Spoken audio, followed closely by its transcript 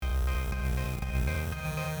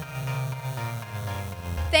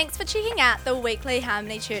Thanks for checking out the weekly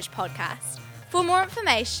Harmony Church podcast. For more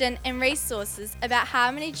information and resources about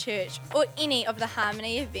Harmony Church or any of the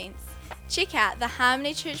Harmony events, check out the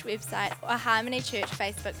Harmony Church website or Harmony Church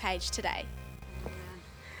Facebook page today.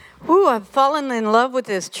 Ooh, I've fallen in love with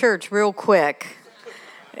this church real quick.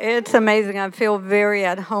 It's amazing. I feel very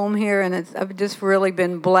at home here, and I've just really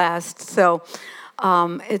been blessed. So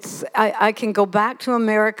I can go back to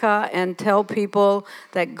America and tell people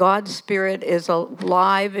that God's Spirit is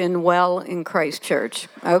alive and well in Christ Church,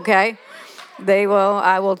 okay?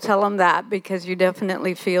 I will tell them that because you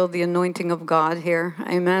definitely feel the anointing of God here.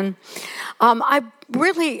 Amen. I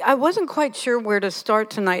wasn't quite sure where to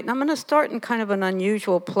start tonight, and I'm going to start in kind of an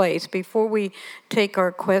unusual place before we take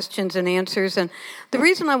our questions and answers. And the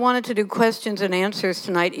reason I wanted to do questions and answers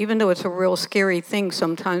tonight, even though it's a real scary thing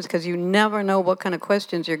sometimes because you never know what kind of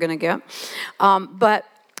questions you're going to get, but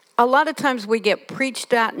a lot of times we get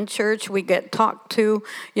preached at in church, we get talked to,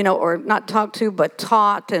 or not talked to, but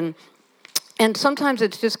taught, and sometimes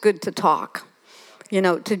it's just good to talk,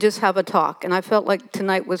 to just have a talk. And I felt like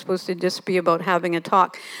tonight was supposed to just be about having a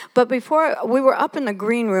talk. But before we were up in the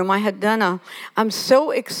green room, I'm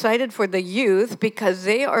so excited for the youth because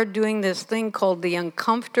they are doing this thing called the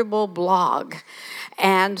Uncomfortable Blog.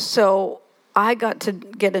 And so I got to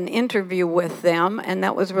get an interview with them, and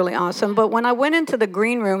that was really awesome. But when I went into the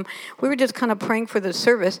green room, we were just kind of praying for the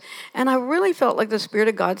service, and I really felt like the Spirit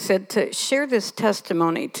of God said to share this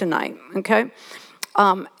testimony tonight, okay?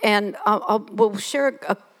 We'll share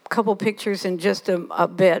a couple pictures in just a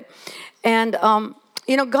bit. And,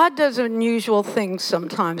 God does unusual things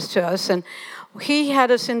sometimes to us, and he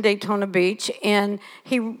had us in Daytona Beach, and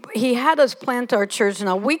he had us plant our church.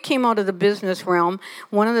 Now, we came out of the business realm.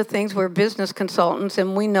 One of the things, we're business consultants,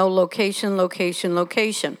 and we know location.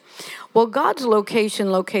 Well, God's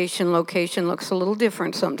location looks a little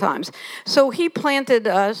different sometimes. So he planted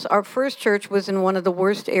us. Our first church was in one of the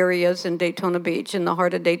worst areas in Daytona Beach, in the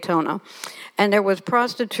heart of Daytona. And there was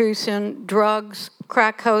prostitution, drugs,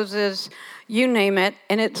 crack houses, you name it,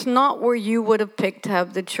 and it's not where you would have picked to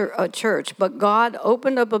have a church. But God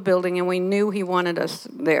opened up a building, and we knew he wanted us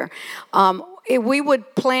there. If we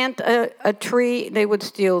would plant a tree, they would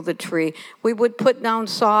steal the tree. We would put down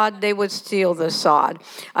sod, they would steal the sod.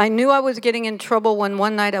 I knew I was getting in trouble when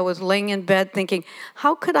one night I was laying in bed thinking,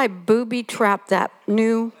 how could I booby trap that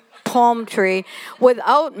new palm tree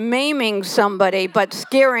without maiming somebody but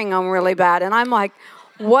scaring them really bad? And I'm like,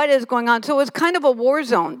 what is going on? So it was kind of a war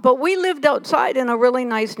zone. But we lived outside in a really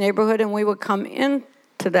nice neighborhood, and we would come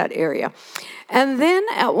into that area. And then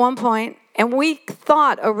at one point, and we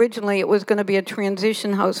thought originally it was going to be a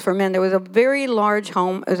transition house for men. There was a very large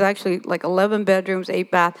home. It was actually like 11 bedrooms,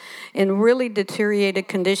 8 bath, in really deteriorated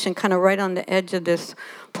condition, kind of right on the edge of this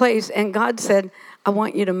place. And God said, I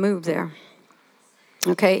want you to move there.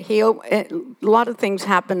 Okay, a lot of things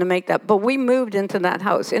happened to make that, but we moved into that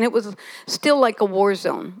house, and it was still like a war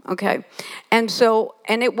zone, okay? And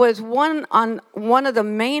it was on one of the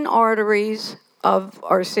main arteries of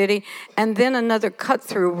our city, and then another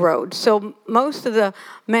cut-through road. So most of the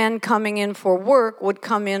men coming in for work would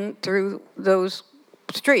come in through those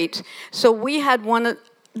streets. So we had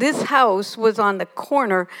this house was on the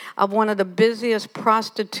corner of one of the busiest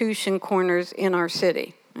prostitution corners in our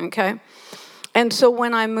city, okay? And so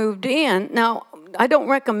when I moved in, now, I don't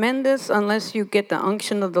recommend this unless you get the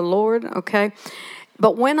unction of the Lord, okay?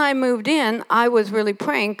 But when I moved in, I was really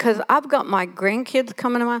praying because I've got my grandkids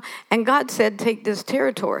coming around, and God said, take this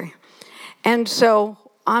territory. And so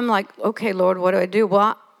I'm like, okay, Lord, what do I do?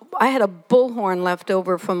 Well, I had a bullhorn left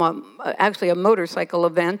over from actually a motorcycle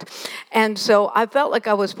event. And so I felt like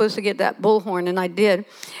I was supposed to get that bullhorn, and I did.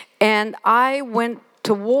 And I went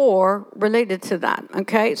to war related to that,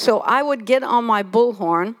 okay? So I would get on my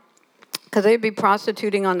bullhorn, because they'd be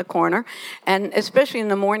prostituting on the corner, and especially in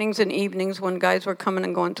the mornings and evenings when guys were coming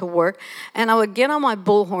and going to work, and I would get on my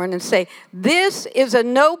bullhorn and say, this is a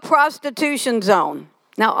no prostitution zone.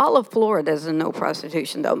 Now, all of Florida is a no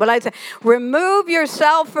prostitution zone, but I'd say, remove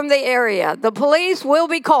yourself from the area. The police will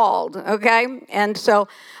be called, okay? And so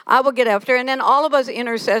I would get after, and then all of us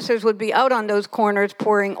intercessors would be out on those corners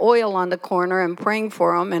pouring oil on the corner and praying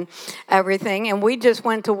for them and everything, and we just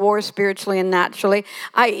went to war spiritually and naturally.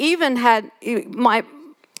 I even had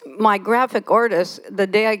my graphic artist, the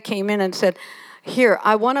day I came in and said, here,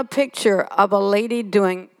 I want a picture of a lady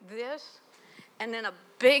doing this, and then a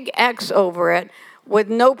big X over it, with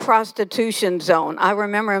no prostitution zone. I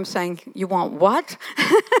remember him saying, you want what?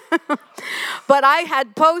 But I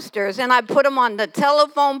had posters, and I put them on the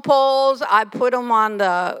telephone poles. I put them on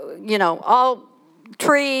the, all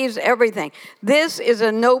trees, everything. This is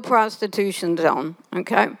a no prostitution zone,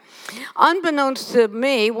 okay? Unbeknownst to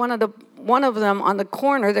me, one of them on the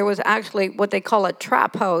corner, there was actually what they call a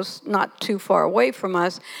trap house not too far away from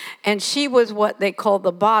us, and she was what they call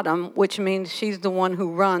the bottom, which means she's the one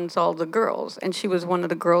who runs all the girls, and she was one of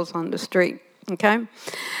the girls on the street, okay?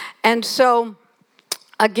 And so,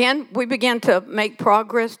 again, we began to make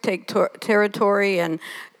progress, take territory, and,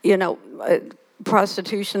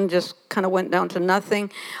 prostitution just kind of went down to nothing.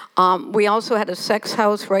 We also had a sex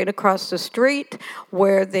house right across the street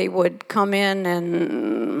where they would come in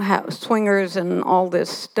and have swingers and all this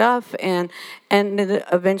stuff, and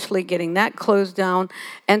eventually getting that closed down.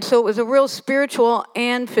 And so it was a real spiritual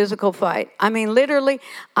and physical fight. I mean, literally,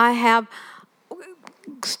 I have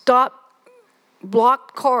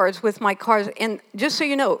blocked cars with my cars, and just so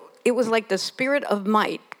you know, it was like the spirit of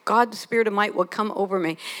might. God's spirit of might would come over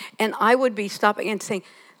me, and I would be stopping and saying,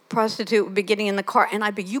 prostitute would be getting in the car, and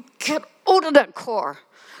I'd be, you get out of that car.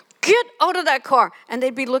 Get out of that car. And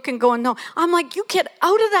they'd be looking, going, no. I'm like, you get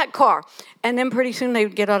out of that car. And then pretty soon they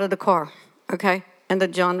would get out of the car, okay? And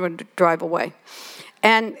then John would drive away.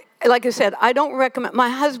 And like I said, I don't recommend, my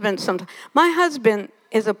husband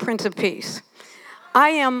is a Prince of Peace. I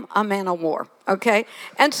am a man of war, okay?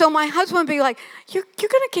 And so my husband would be like, you're going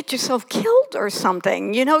to get yourself killed or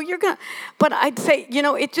something, but I'd say,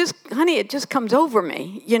 it just comes over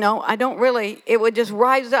me, I don't really, it would just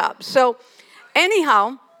rise up. So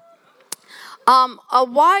anyhow, a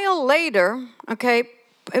while later, okay,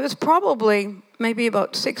 it was probably maybe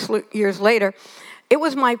about 6 years later, it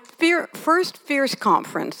was my first Fierce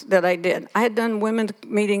conference that I did. I had done women's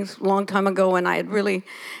meetings a long time ago, and and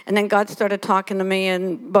then God started talking to me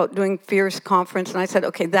about doing Fierce conference, and I said,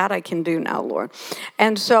 okay, that I can do now, Lord.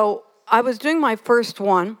 And so I was doing my first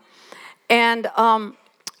one, and I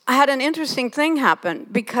had an interesting thing happen,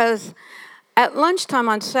 because at lunchtime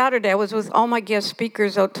on Saturday, I was with all my guest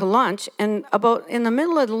speakers out to lunch, and about in the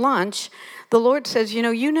middle of lunch, the Lord says,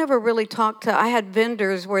 you never really talked to, I had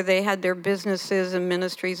vendors where they had their businesses and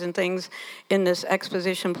ministries and things in this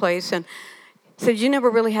exposition place, and said, you never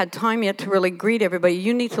really had time yet to really greet everybody.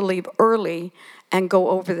 You need to leave early and go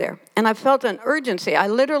over there. And I felt an urgency. I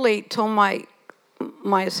literally told my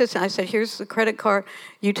assistant, I said, here's the credit card.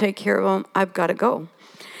 You take care of them. I've got to go.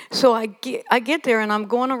 So I get there, and I'm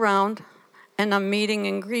going around, and I'm meeting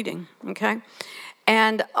and greeting, okay?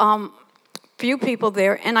 And few people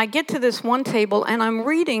there, and I get to this one table, and I'm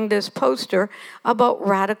reading this poster about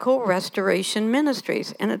Radical Restoration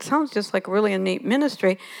Ministries, and it sounds just like really a neat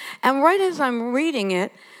ministry. And right as I'm reading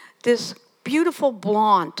it, this beautiful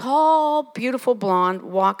blonde, tall, beautiful blonde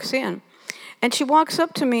walks in, and she walks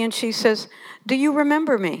up to me and she says, do you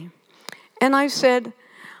remember me? And I said,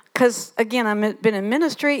 because again, I've been in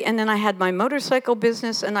ministry, and then I had my motorcycle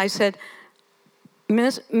business, and I said,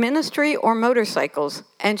 ministry or motorcycles?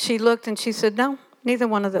 And she looked and she said, no, neither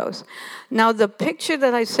one of those. Now, the picture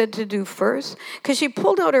that I said to do first, because she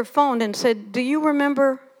pulled out her phone and said, do you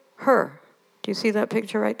remember her? Do you see that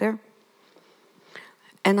picture right there?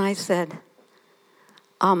 And I said,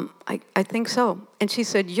 I think so. And she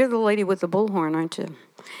said, you're the lady with the bullhorn, aren't you?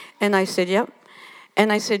 And I said, yep.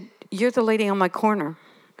 And I said, you're the lady on my corner.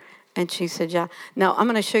 And she said, yeah. Now, I'm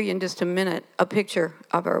going to show you in just a minute a picture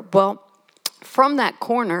of her. Well, from that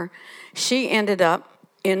corner, she ended up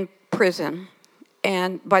in prison.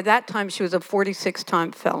 And by that time, she was a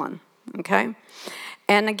 46-time felon, okay?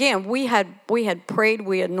 And again, we had prayed,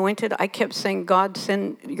 we anointed. I kept saying, God,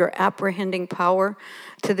 send your apprehending power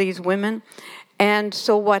to these women. And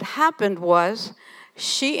so what happened was,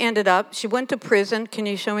 she went to prison. Can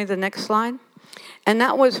you show me the next slide? And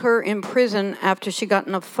that was her in prison after she got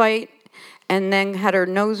in a fight and then had her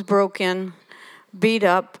nose broken, beat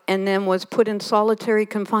up, and then was put in solitary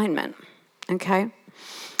confinement, okay?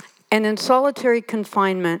 And in solitary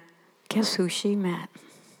confinement, guess who she met?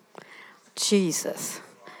 Jesus.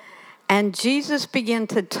 And Jesus began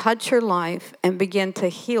to touch her life and began to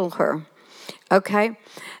heal her, okay?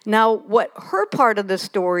 Now, what her part of the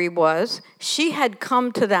story was, she had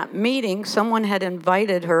come to that meeting. Someone had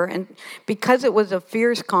invited her, and because it was a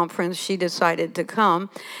Fierce conference, she decided to come.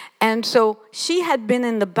 And so she had been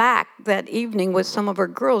in the back that evening with some of her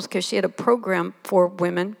girls because she had a program for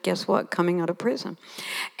women, guess what, coming out of prison.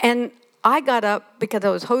 And I got up because I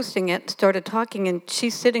was hosting it, started talking, and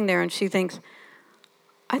she's sitting there and she thinks,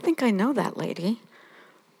 I think I know that lady,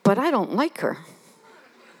 but I don't like her.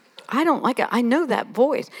 I don't like it. I know that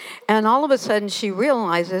voice. And all of a sudden she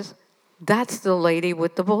realizes that's the lady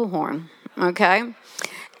with the bullhorn, okay?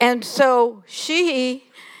 And so she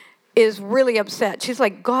is really upset. She's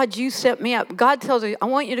like, God, you set me up. God tells her, I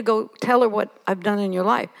want you to go tell her what I've done in your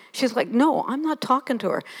life. She's like, no, I'm not talking to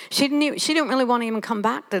her. She didn't really want to even come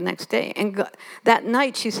back the next day. And that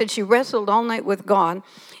night, she said she wrestled all night with God.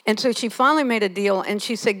 And so she finally made a deal. And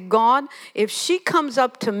she said, God, if she comes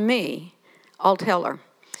up to me, I'll tell her.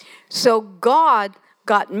 So God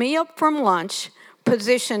got me up from lunch,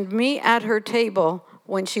 positioned me at her table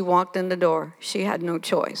when she walked in the door. She had no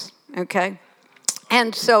choice, okay?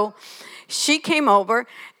 And so she came over,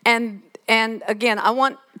 and again, I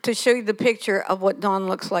want to show you the picture of what Dawn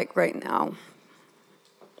looks like right now.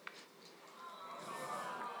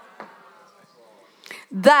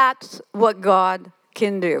 That's what God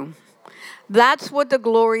can do. That's what the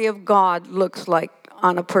glory of God looks like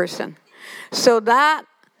on a person. So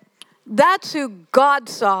that's who God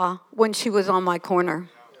saw when she was on my corner.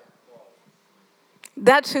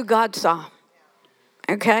 That's who God saw,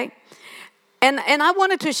 okay? And I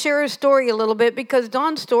wanted to share her story a little bit because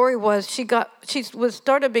Dawn's story was she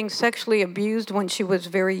started being sexually abused when she was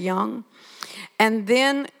very young. And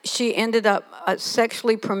then she ended up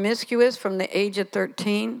sexually promiscuous from the age of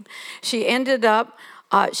 13. She ended up,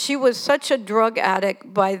 she was such a drug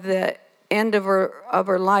addict by the end of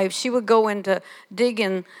her life. She would go into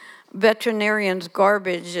digging veterinarians'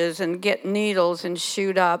 garbages and get needles and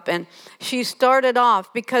shoot up. And she started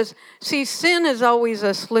off because, see, sin is always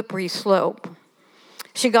a slippery slope.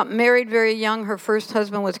 She got married very young. Her first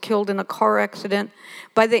husband was killed in a car accident.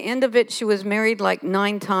 By the end of it, she was married like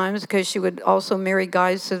 9 times because she would also marry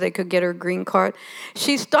guys so they could get her green card.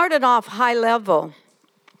 She started off high level.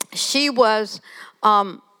 She had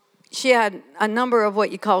a number of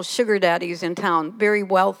what you call sugar daddies in town, very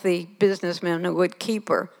wealthy businessmen who would keep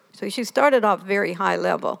her. So she started off very high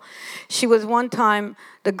level. She was one time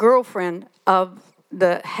the girlfriend of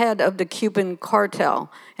the head of the Cuban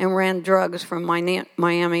cartel and ran drugs from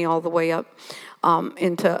Miami all the way up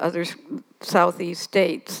into other southeast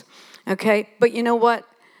states. Okay, but you know what?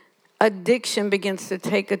 Addiction begins to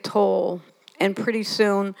take a toll, and pretty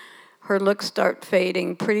soon her looks start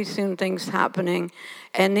fading. Pretty soon things happening,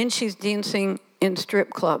 and then she's dancing in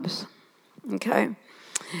strip clubs. Okay.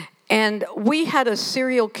 And we had a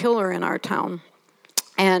serial killer in our town,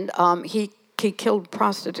 and he killed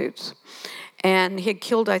prostitutes. And he had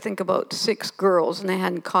killed, I think, about 6 girls, and they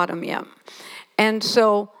hadn't caught him yet. And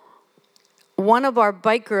so one of our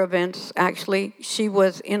biker events, actually, she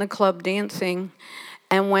was in a club dancing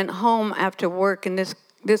and went home after work, and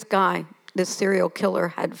this guy, this serial killer,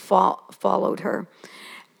 had followed her.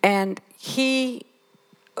 And he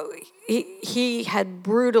had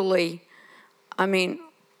brutally,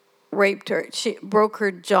 raped her. She broke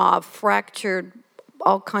her jaw, fractured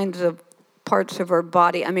all kinds of parts of her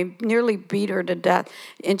body. Nearly beat her to death.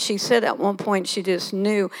 And she said at one point she just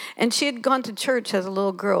knew. And she had gone to church as a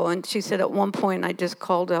little girl. And she said at one point, I just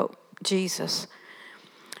called out Jesus.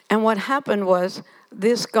 And what happened was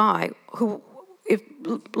this guy, who if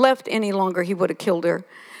left any longer, he would have killed her.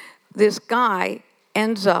 This guy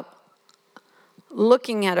ends up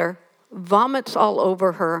looking at her, vomits all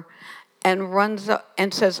over her, and runs up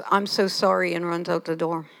and says, I'm so sorry, and runs out the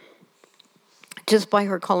door. Just by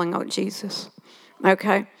her calling out Jesus,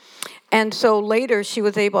 okay? And so later she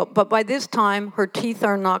was able, but by this time her teeth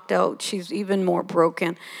are knocked out. She's even more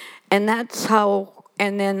broken. And that's how,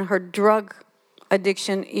 and then her drug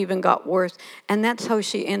addiction even got worse. And that's how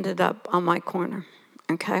she ended up on my corner,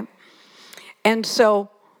 okay? And so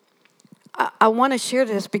I want to share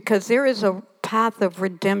this because there is a path of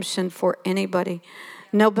redemption for anybody,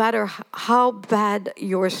 no matter how bad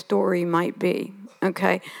your story might be,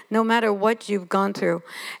 okay? No matter what you've gone through.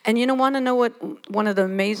 And you want to know what one of the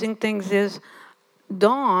amazing things is?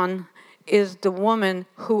 Dawn is the woman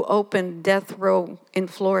who opened death row in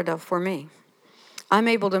Florida for me. I'm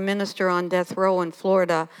able to minister on death row in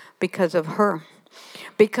Florida because of her.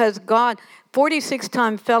 Because God,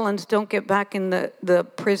 46-time felons don't get back in the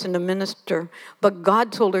prison to minister. But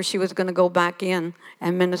God told her she was going to go back in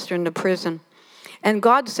and minister in the prison. And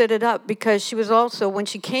God set it up because she was also, when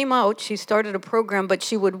she came out, she started a program, but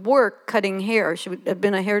she would work cutting hair. She had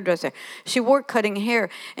been a hairdresser. She worked cutting hair,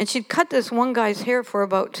 and she'd cut this one guy's hair for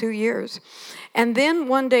about 2 years. And then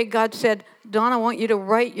one day God said, Dawn, I want you to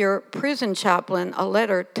write your prison chaplain a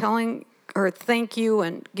letter telling her thank you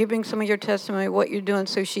and giving some of your testimony, what you're doing.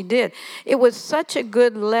 So she did. It was such a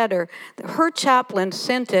good letter. Her chaplain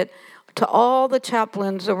sent it to all the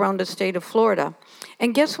chaplains around the state of Florida.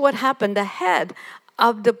 And guess what happened? The head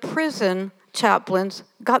of the prison chaplains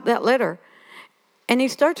got that letter. And he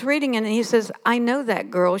starts reading it and he says, I know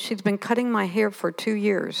that girl. She's been cutting my hair for 2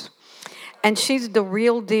 years. And she's the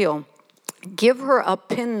real deal. give her a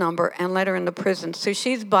PIN number and let her into prison. So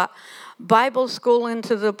she's Bible school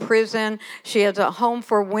into the prison. She has a home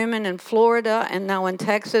for women in Florida and now in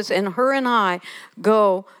Texas. And her and I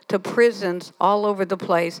go to prisons all over the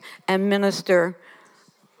place and minister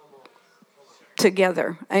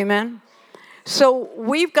together. Amen. So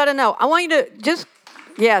we've got to know. I want you to just,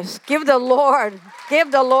 yes, give the Lord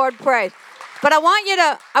praise. But I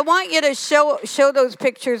want you to show those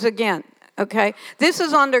pictures again. Okay, this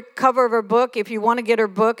is on the cover of her book. If you want to get her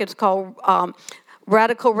book, it's called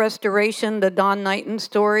Radical Restoration, the Don Knighton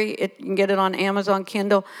story. You can get it on Amazon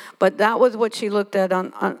Kindle. But that was what she looked at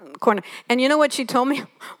on the corner. And you know what she told me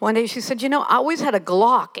one day? She said, I always had a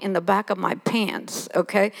Glock in the back of my pants,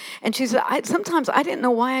 okay? And she said, sometimes I didn't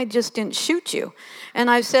know why I just didn't shoot you. And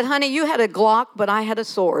I said, honey, you had a Glock, but I had a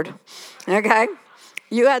sword, okay?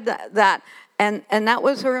 You had that. And that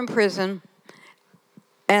was her in prison.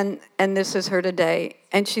 And this is her today.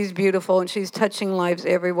 And she's beautiful, and she's touching lives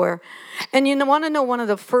everywhere. And you want to know one of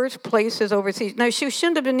the first places overseas? Now, she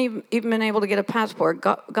shouldn't have even been able to get a passport.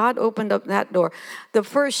 God opened up that door.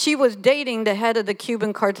 She was dating the head of the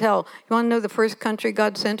Cuban cartel. You want to know the first country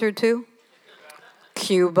God sent her to?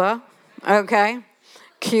 Cuba. Okay?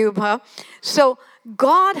 Cuba. So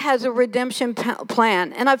God has a redemption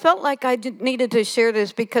plan. And I felt like I needed to share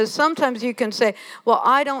this because sometimes you can say, well,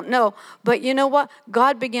 I don't know. But you know what?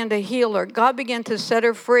 God began to heal her. God began to set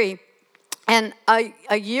her free. And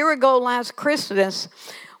a year ago last Christmas,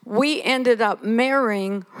 we ended up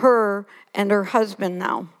marrying her and her husband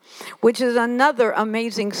now, which is another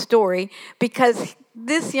amazing story because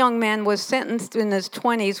this young man was sentenced in his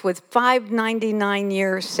 20s with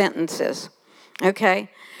 599-year sentences.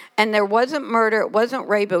 Okay? And there wasn't murder, it wasn't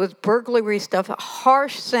rape, it was burglary stuff, a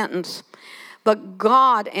harsh sentence. But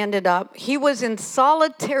God ended up, he was in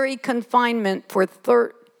solitary confinement for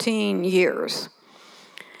 13 years.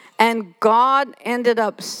 And God ended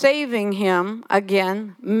up saving him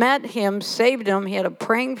again, met him, saved him. He had a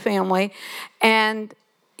praying family. And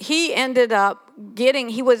he ended up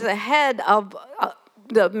he was the head of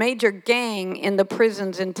the major gang in the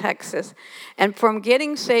prisons in Texas. And from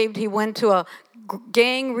getting saved, he went to a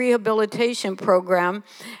gang rehabilitation program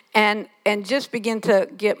and just began to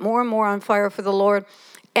get more and more on fire for the Lord.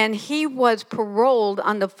 And he was paroled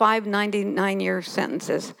on the 599-year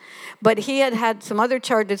sentences. But he had some other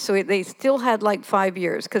charges, so they still had like 5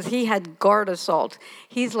 years because he had guard assault.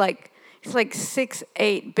 He's like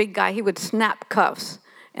 6'8", big guy. He would snap cuffs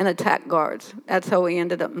and attack guards. That's how he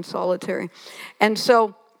ended up in solitary. And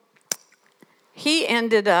so he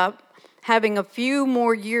ended up having a few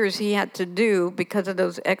more years he had to do because of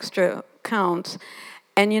those extra counts.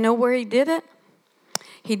 And you know where he did it?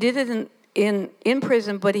 He did it in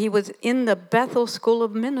prison, but he was in the Bethel School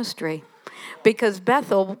of Ministry because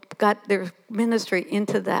Bethel got their ministry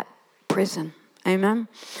into that prison. Amen?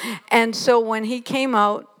 And so when he came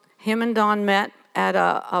out, him and Don met at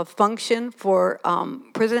a function for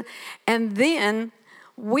prison. And then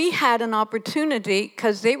we had an opportunity,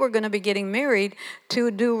 because they were going to be getting married,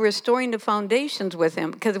 to do Restoring the Foundations with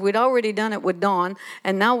him, because we'd already done it with Dawn,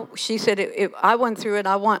 and now she said, if I went through it,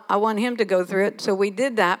 I want him to go through it, so we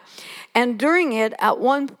did that. And during it, at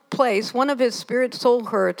one place, one of his spirit soul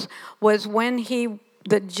hurts was when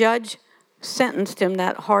the judge sentenced him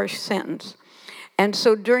that harsh sentence. And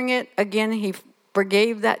so during it, again, he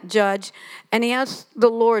forgave that judge, and he asked the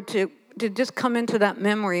Lord to just come into that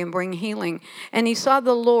memory and bring healing. And he saw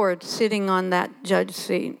the Lord sitting on that judge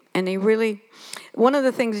seat. And one of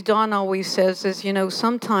the things Dawn always says is,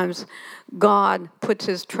 sometimes God puts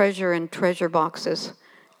his treasure in treasure boxes.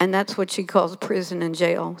 And that's what she calls prison and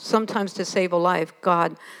jail. Sometimes to save a life,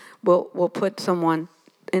 God will put someone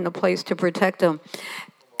in a place to protect them.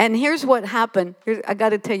 And here's what happened. I got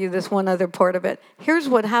to tell you this one other part of it. Here's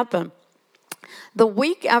what happened. The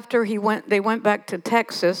week after they went back to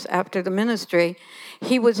Texas after the ministry,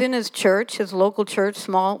 he was in his church, his local church,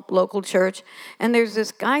 small local church, and there's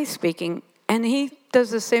this guy speaking, and he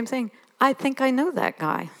does the same thing. I think I know that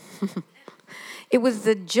guy. It was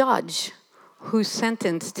the judge who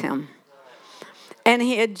sentenced him. And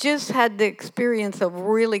he had just had the experience of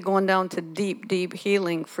really going down to deep, deep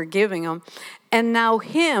healing, forgiving him. And now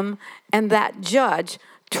him and that judge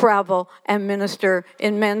travel and minister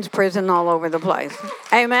in men's prison all over the place.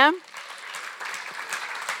 Amen?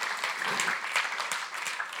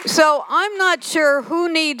 So I'm not sure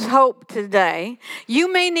who needs hope today.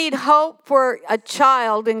 You may need hope for a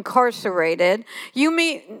child incarcerated. You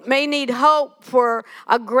may need hope for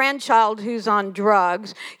a grandchild who's on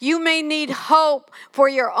drugs. You may need hope for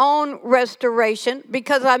your own restoration,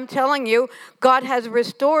 because I'm telling you, God has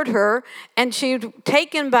restored her and she's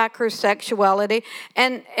taken back her sexuality,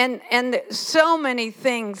 and so many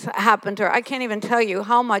things happened to her. I can't even tell you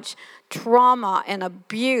how much trauma and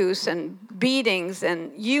abuse and beatings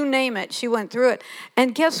and you name it, she went through it.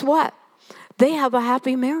 And guess what? They have a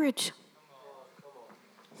happy marriage.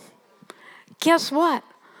 Guess what?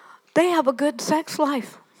 They have a good sex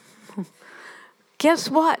life. Guess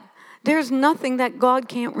what? There's nothing that God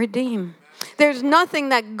can't redeem. There's nothing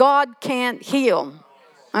that God can't heal.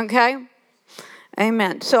 Okay?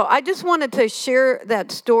 Amen. So I just wanted to share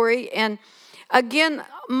that story. And again,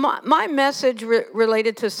 my message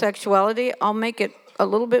related to sexuality, I'll make it a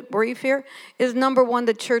little bit brief here, is number one,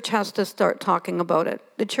 the church has to start talking about it.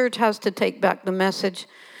 The church has to take back the message.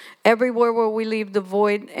 Everywhere where we leave the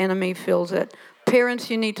void, enemy fills it. Parents,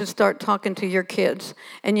 you need to start talking to your kids.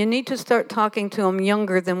 And you need to start talking to them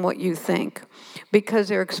younger than what you think, because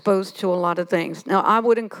they're exposed to a lot of things. Now, I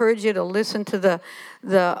would encourage you to listen to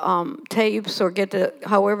the tapes, or get to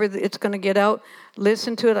however it's going to get out.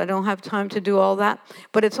 Listen to it. I don't have time to do all that.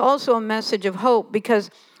 But it's also a message of hope, because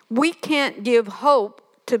we can't give hope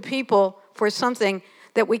to people for something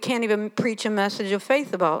that we can't even preach a message of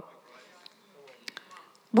faith about.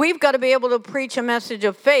 We've got to be able to preach a message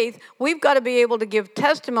of faith. We've got to be able to give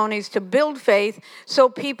testimonies to build faith so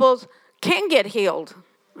people can get healed,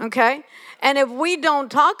 okay? And if we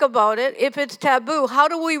don't talk about it, if it's taboo, how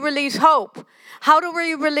do we release hope? How do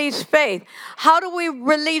we release faith? How do we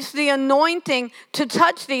release the anointing to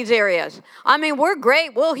touch these areas? I mean, we're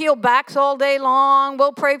great. We'll heal backs all day long.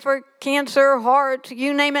 We'll pray for cancer, heart,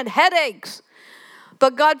 you name it, headaches.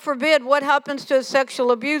 But God forbid, what happens to a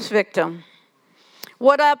sexual abuse victim?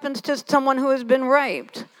 What happens to someone who has been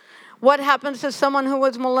raped? What happens to someone who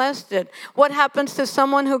was molested? What happens to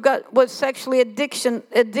someone who was sexually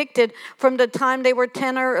addicted from the time they were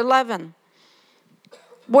 10 or 11?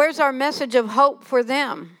 Where's our message of hope for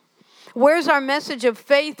them? Where's our message of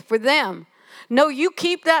faith for them? No, you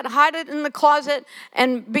keep that, hide it in the closet,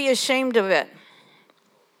 and be ashamed of it.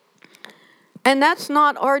 And that's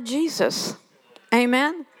not our Jesus.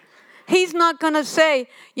 Amen? He's not going to say,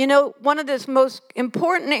 you know, one of the most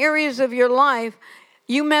important areas of your life,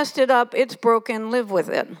 you messed it up, it's broken, live with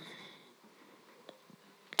it.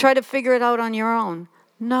 Try to figure it out on your own.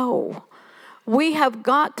 No. We have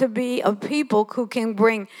got to be a people who can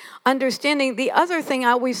bring understanding. The other thing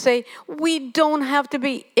I always say, we don't have to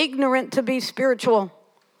be ignorant to be spiritual.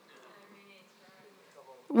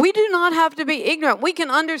 We do not have to be ignorant. We can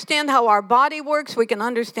understand how our body works. We can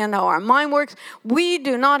understand how our mind works. We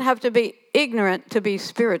do not have to be ignorant to be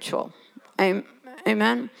spiritual.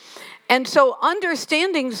 Amen? And so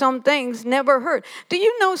understanding some things never hurt. Do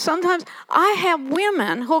you know sometimes I have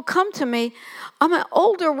women who'll come to me, I'm an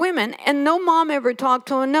older women, and no mom ever talked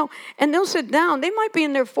to them, no. And they'll sit down. They might be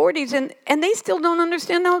in their 40s, and they still don't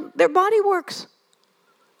understand how their body works.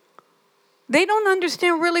 They don't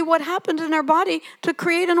understand really what happens in their body to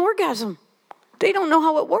create an orgasm. They don't know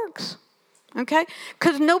how it works, okay?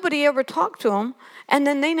 Because nobody ever talked to them, and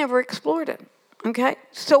then they never explored it, okay?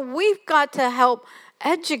 So we've got to help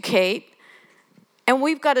educate, and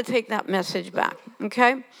we've got to take that message back,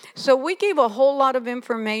 okay? So we gave a whole lot of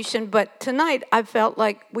information, but tonight I felt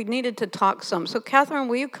like we needed to talk some. So Catherine,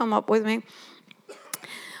 will you come up with me?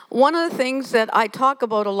 One of the things that I talk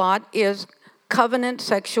about a lot is covenant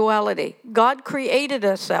sexuality. God created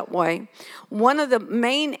us that way. One of the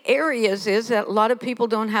main areas is that a lot of people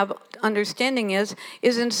don't have understanding is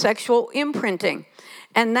in sexual imprinting.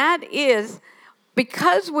 And that is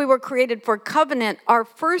because we were created for covenant, our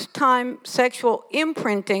first time sexual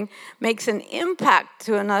imprinting makes an impact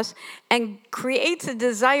to us and creates a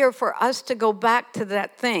desire for us to go back to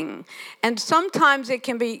that thing. And sometimes it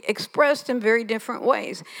can be expressed in very different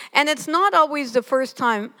ways. And it's not always the first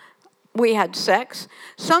time we had sex.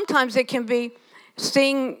 Sometimes it can be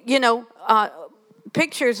seeing,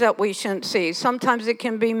 pictures that we shouldn't see. Sometimes it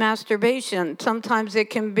can be masturbation. Sometimes it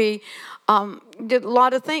can be a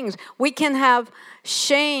lot of things. We can have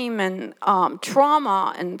shame and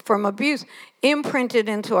trauma and from abuse imprinted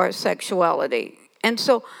into our sexuality. And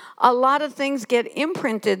so a lot of things get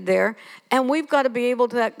imprinted there, and we've got to be able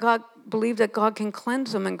to believe that God can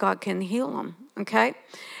cleanse them and God can heal them, okay?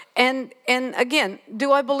 And again,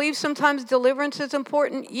 do I believe sometimes deliverance is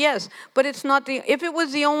important? Yes, but it's not if it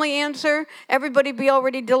was the only answer, everybody'd be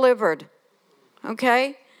already delivered,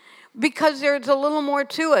 okay? because there's a little more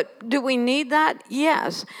to it. Do we need that?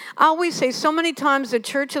 Yes. I always say so many times the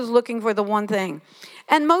church is looking for the one thing.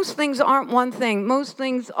 And most things aren't one thing. Most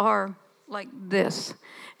things are like this.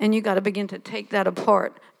 And you got to begin to take that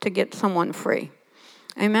apart to get someone free.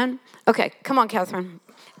 Amen? Okay, come on, Catherine.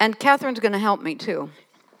 And Catherine's going to help me too.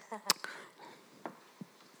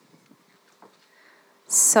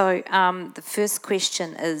 So the first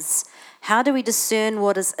question is, how do we discern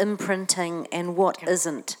what is imprinting and what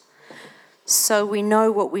isn't? So we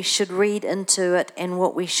know what we should read into it and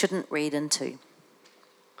what we shouldn't read into.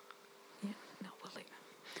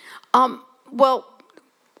 Well,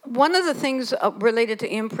 one of the things related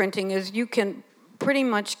to imprinting is you can pretty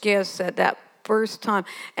much guess at that first time.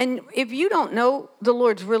 And if you don't know, the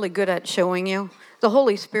Lord's really good at showing you. The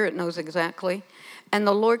Holy Spirit knows exactly. And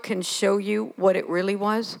the Lord can show you what it really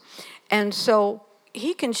was. And so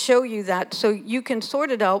he can show you that so you can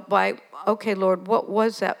sort it out by, okay, Lord, what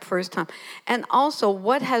was that first time? And also,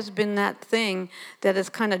 what has been that thing that has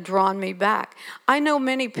kind of drawn me back? I know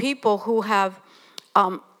many people who have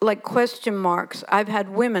like question marks. I've had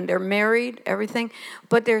women, they're married, everything,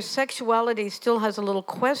 but their sexuality still has a little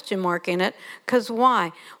question mark in it. Because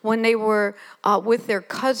why? When they were with their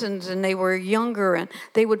cousins and they were younger and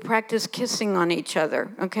they would practice kissing on each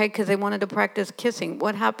other, okay, because they wanted to practice kissing.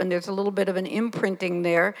 What happened? There's a little bit of an imprinting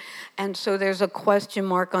there, and so there's a question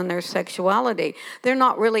mark on their sexuality. They're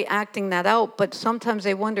not really acting that out, but sometimes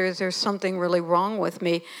they wonder, is there something really wrong with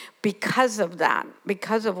me because of that,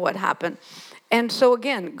 because of what happened? And so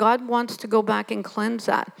again, God wants to go back and cleanse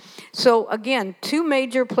that. So again, two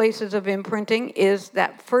major places of imprinting is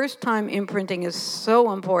that first time imprinting is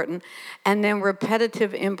so important, and then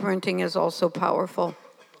repetitive imprinting is also powerful.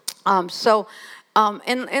 And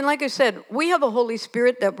like I said, we have a Holy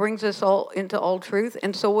Spirit that brings us all into all truth.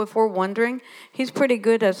 And so if we're wondering, he's pretty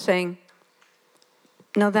good at saying,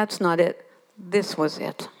 no, that's not it. This was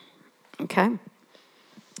it. Okay?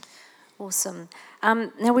 Awesome.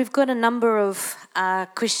 Now we've got a number of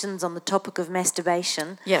questions on the topic of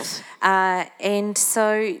masturbation. Yes. And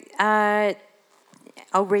so I'll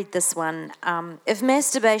read this one. If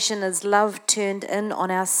masturbation is love turned in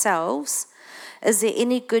on ourselves, is there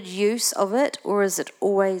any good use of it, or is it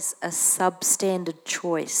always a substandard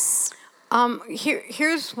choice?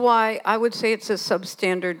 Here's why I would say it's a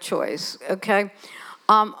substandard choice. Okay.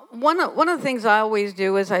 One of the things I always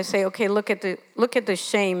do is I say, okay, look at the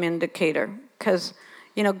shame indicator, because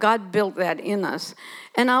God built that in us,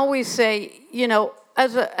 and I always say,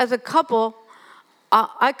 as a couple,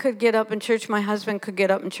 I could get up in church. My husband could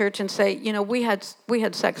get up in church and say, we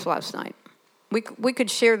had sex last night. We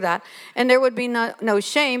could share that, and there would be no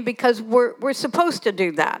shame because we're supposed to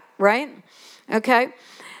do that, right? Okay,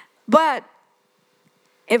 but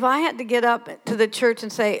if I had to get up to the church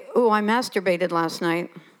and say, oh, I masturbated last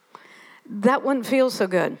night, that wouldn't feel so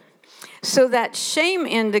good. So that shame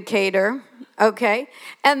indicator, okay,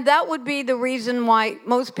 and that would be the reason why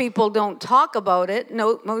most people don't talk about it.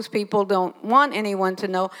 No, most people don't want anyone to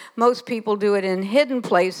know. Most people do it in hidden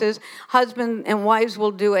places. Husbands and wives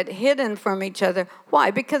will do it hidden from each other.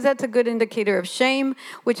 Why? Because that's a good indicator of shame,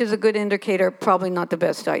 which is a good indicator, probably not the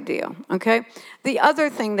best idea, okay? The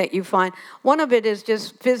other thing that you find, one of it is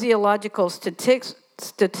just physiological statistics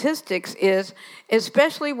is,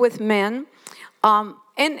 especially with men, and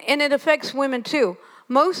it affects women too.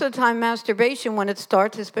 Most of the time, masturbation, when it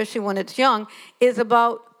starts, especially when it's young, is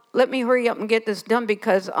about, let me hurry up and get this done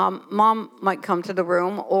because mom might come to the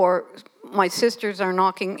room, or my sisters are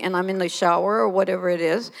knocking and I'm in the shower, or whatever it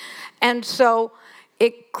is. And so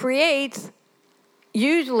it creates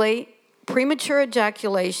usually premature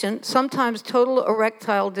ejaculation, sometimes total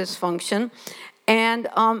erectile dysfunction, and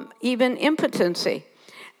even impotency.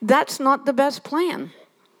 That's not the best plan,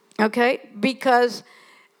 okay? Because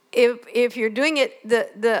if you're doing it,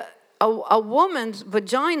 a woman's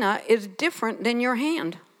vagina is different than your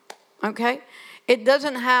hand, okay? It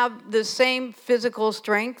doesn't have the same physical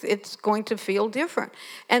strength. It's going to feel different.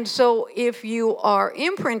 And so if you are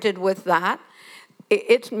imprinted with that,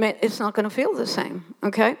 it's not going to feel the same,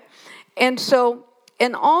 okay? And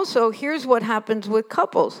also, here's what happens with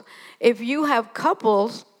couples. If you have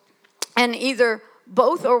couples and either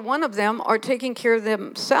both or one of them are taking care of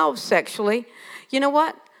themselves sexually, you know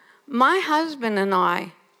what? My husband and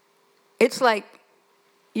I, it's like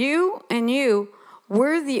you and you,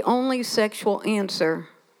 we're the only sexual answer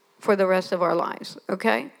for the rest of our lives,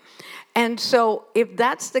 okay? And so if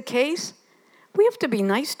that's the case, we have to be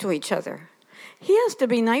nice to each other. He has to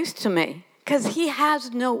be nice to me because he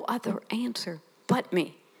has no other answer but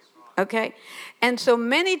me, Okay? And so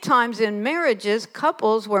many times in marriages,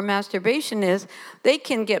 couples where masturbation is, they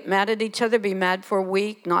can get mad at each other, be mad for a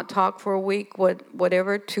week, not talk for a week,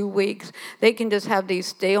 whatever, 2 weeks. They can just have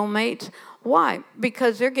these stalemates. Why?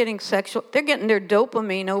 Because they're getting their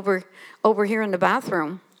dopamine over here in the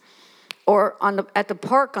bathroom or at the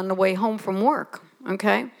park on the way home from work.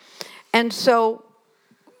 Okay? And so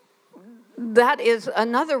that is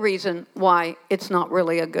another reason why it's not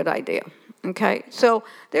really a good idea. Okay, so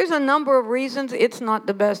there's a number of reasons. It's not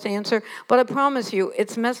the best answer, but I promise you,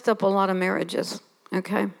 it's messed up a lot of marriages,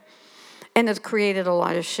 okay? And it's created a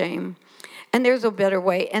lot of shame. And there's a better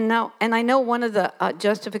way. And I know one of the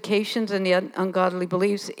justifications in the ungodly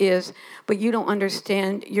beliefs is, but you don't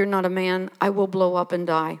understand, you're not a man, I will blow up and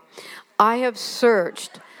die. I have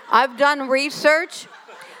searched. I've done research.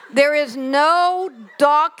 There is no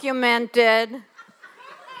documented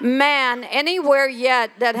man anywhere yet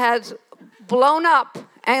that has blown up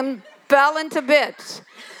and fell into bits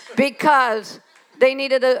because they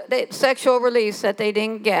needed a sexual release that they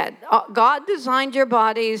didn't get. God designed your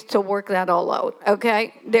bodies to work that all out,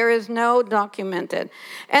 okay? There is no documented.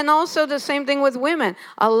 And also the same thing with women.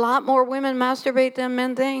 A lot more women masturbate than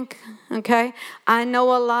men think, okay? I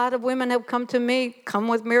know a lot of women have come to me, come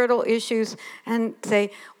with marital issues, and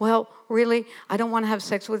say, well, really, I don't want to have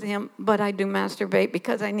sex with him, but I do masturbate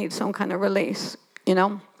because I need some kind of release, you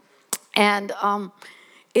know? And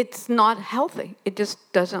it's not healthy. It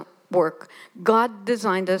just doesn't work. God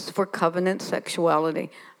designed us for covenant sexuality.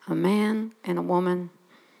 A man and a woman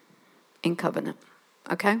in covenant.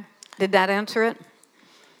 Okay? Did that answer it?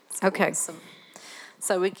 Okay. Awesome.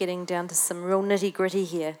 So we're getting down to some real nitty-gritty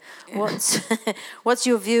here. What's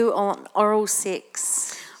your view on oral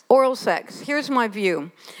sex? Oral sex. Here's my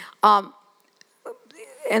view. And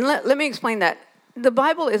let me explain that. The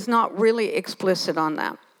Bible is not really explicit on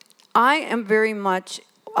that. I am very much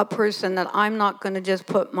a person that I'm not going to just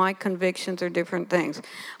put my convictions or different things.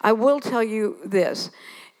 I will tell you this.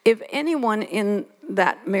 If anyone in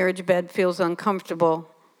that marriage bed feels uncomfortable,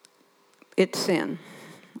 it's sin.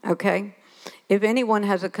 Okay? If anyone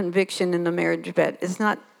has a conviction in the marriage bed, it's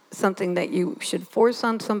not something that you should force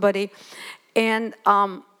on somebody. And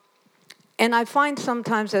I find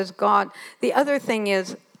sometimes as God, the other thing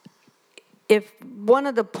is, if one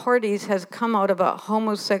of the parties has come out of a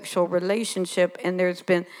homosexual relationship and there's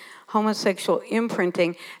been homosexual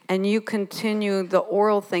imprinting and you continue the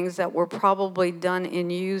oral things that were probably done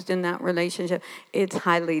and used in that relationship, it's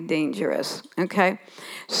highly dangerous, okay?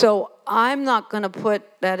 So I'm not going to put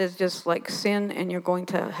that as just like sin and you're going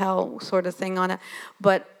to hell sort of thing on it.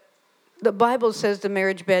 But the Bible says the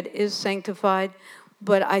marriage bed is sanctified.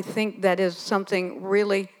 But I think that is something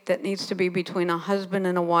really that needs to be between a husband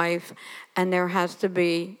and a wife, and there has to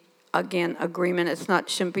be, again, agreement.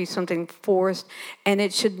 Shouldn't be something forced, and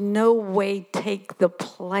it should no way take the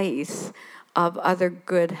place of other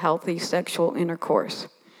good, healthy sexual intercourse.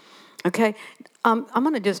 Okay? I'm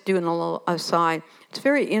going to just do a little aside. It's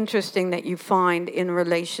very interesting that you find in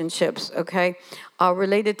relationships, okay,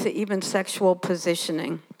 related to even sexual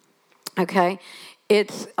positioning, okay?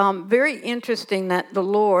 It's very interesting that the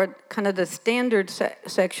Lord, kind of the standard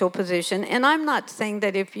sexual position, and I'm not saying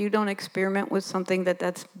that if you don't experiment with something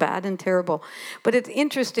that's bad and terrible, but it's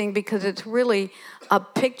interesting because it's really a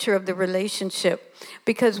picture of the relationship.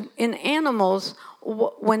 Because in animals,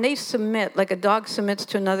 when they submit, like a dog submits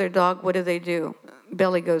to another dog, what do?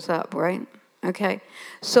 Belly goes up, right? Okay.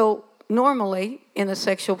 So normally, in a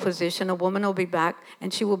sexual position, a woman will be back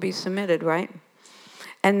and she will be submitted, right?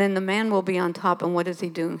 And then the man will be on top, and what is he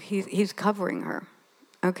doing? He's covering her,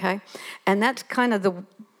 okay? And that's kind of the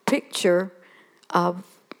picture of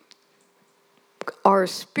our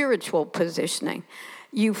spiritual positioning.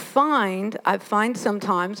 I find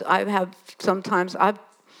sometimes, like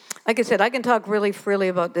I said, I can talk really freely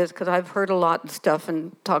about this because I've heard a lot of stuff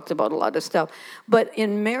and talked about a lot of stuff. But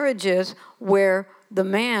in marriages where the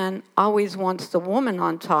man always wants the woman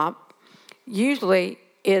on top, usually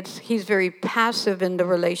he's very passive in the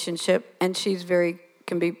relationship, and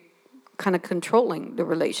can be kind of controlling the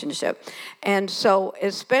relationship. And so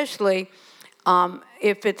especially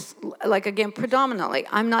if it's, like, again, predominantly,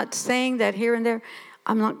 I'm not saying that here and there,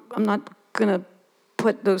 I'm not going to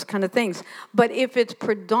put those kind of things. But if it's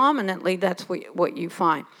predominantly, that's what you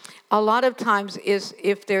find. A lot of times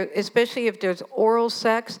especially if there's oral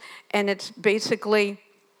sex, and it's basically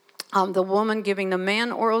the woman giving the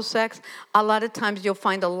man oral sex, a lot of times you'll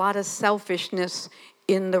find a lot of selfishness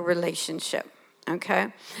in the relationship,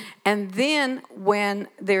 okay? And then when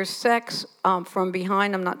there's sex from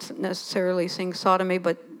behind, I'm not necessarily saying sodomy,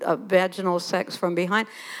 but vaginal sex from behind,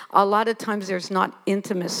 a lot of times there's not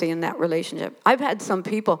intimacy in that relationship. I've had some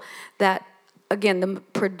people that, again, the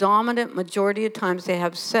predominant majority of times they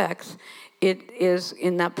have sex, it is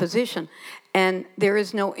in that position. And there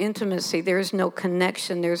is no intimacy, there is no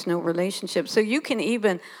connection, there's no relationship. So you can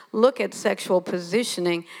even look at sexual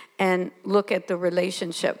positioning and look at the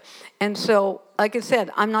relationship. And so, like I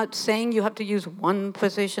said, I'm not saying you have to use one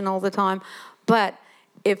position all the time, but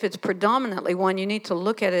if it's predominantly one, you need to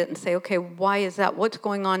look at it and say, okay, why is that? What's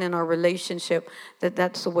going on in our relationship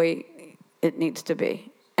that's the way it needs to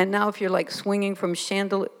be? And now if you're like swinging from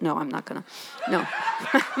chandelier, no, I'm not gonna, no.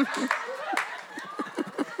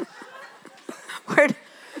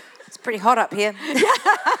 It's pretty hot up here.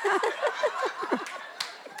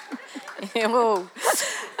 Yeah, whoa.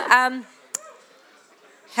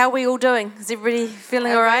 How are we all doing? Is everybody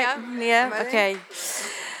feeling all right? Yeah? Okay.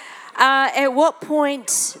 At what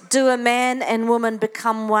point do a man and woman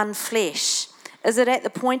become one flesh? Is it at the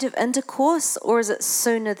point of intercourse, or is it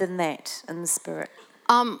sooner than that in the spirit?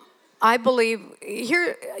 I believe,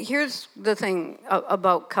 here's the thing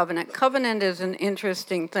about covenant. Covenant is an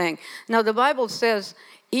interesting thing. Now, the Bible says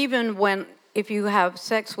even if you have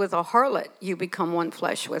sex with a harlot, you become one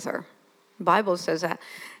flesh with her. The Bible says that.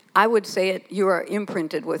 I would say you are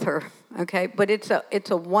imprinted with her, okay? But it's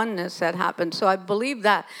a oneness that happens. So I believe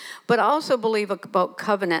that. But I also believe about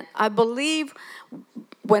covenant. I believe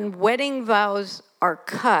when wedding vows are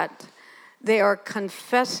cut, they are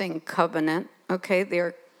confessing covenant, okay?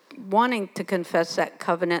 They're wanting to confess that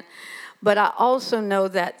covenant. But I also know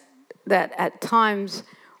that at times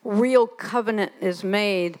real covenant is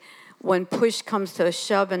made when push comes to a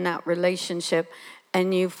shove in that relationship,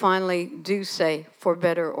 and you finally do say for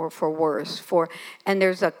better or for worse, and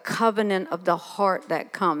there's a covenant of the heart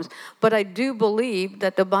that comes. But I do believe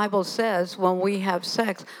that the Bible says when we have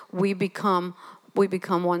sex, we become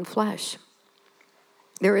one flesh.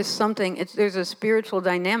 There is something, there's a spiritual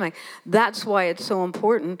dynamic. That's why it's so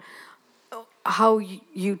important how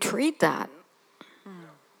you treat that.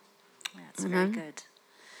 That's very good.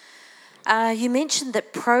 You mentioned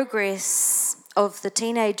that progress of the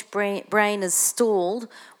teenage brain is stalled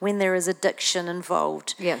when there is addiction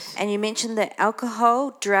involved. Yes. And you mentioned that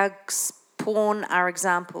alcohol, drugs, porn are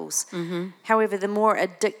examples. Mm-hmm. However, the more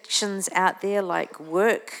addictions out there like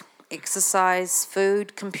work, exercise,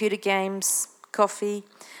 food, computer games, coffee,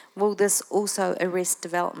 will this also arrest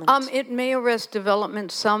development? It may arrest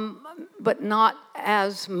development some, but not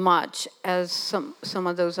as much as some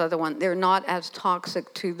of those other ones. They're not as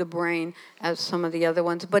toxic to the brain as some of the other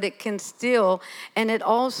ones, but it can still, and it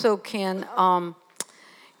also can,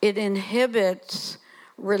 it inhibits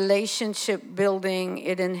relationship building,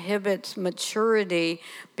 it inhibits maturity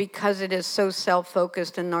because it is so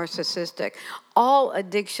self-focused and narcissistic. All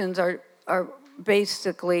addictions are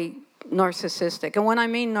basically narcissistic. And when I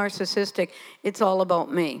mean narcissistic, it's all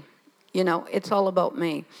about me. It's all about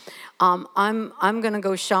me. I'm going to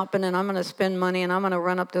go shopping and I'm going to spend money and I'm going to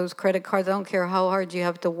run up those credit cards. I don't care how hard you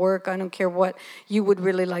have to work. I don't care what you would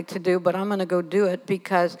really like to do, but I'm going to go do it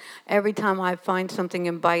because every time I find something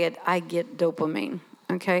and buy it, I get dopamine.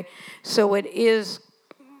 Okay? So it is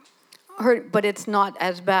hurt, but it's not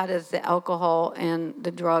as bad as the alcohol and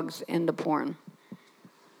the drugs and the porn.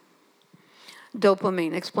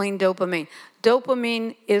 Dopamine. Explain dopamine.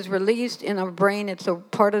 Dopamine is released in our brain. It's a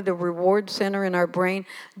part of the reward center in our brain.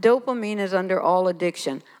 Dopamine is under all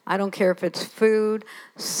addiction. I don't care if it's food,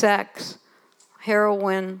 sex,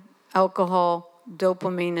 heroin, alcohol,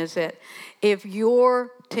 dopamine is it. If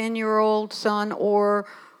your 10-year-old son or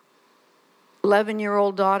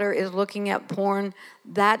 11-year-old daughter is looking at porn,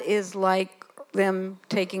 that is like them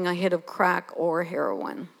taking a hit of crack or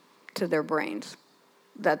heroin to their brains.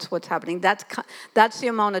 That's what's happening. That's the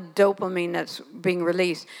amount of dopamine that's being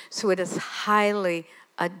released. So it is highly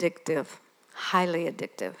addictive. Highly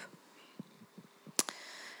addictive.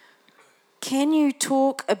 Can you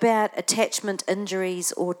talk about attachment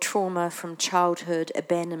injuries or trauma from childhood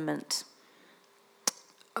abandonment?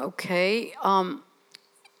 Okay. I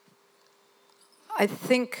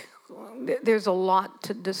think there's a lot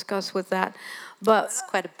to discuss with that. But it's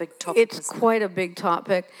quite a big topic. It's quite a big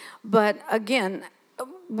topic. But again,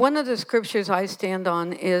 one of the scriptures I stand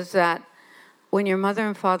on is that when your mother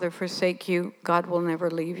and father forsake you, God will never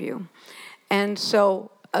leave you. And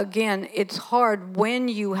so, again, it's hard when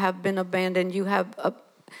you have been abandoned. You have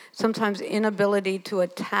sometimes inability to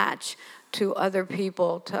attach to other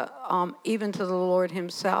people, to even to the Lord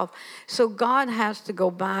himself. So God has to go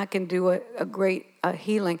back and do a great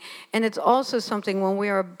healing. And it's also something when we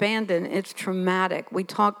are abandoned, it's traumatic. We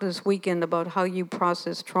talked this weekend about how you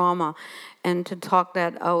process trauma and to talk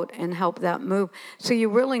that out and help that move. So you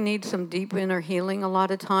really need some deep inner healing a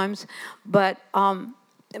lot of times. But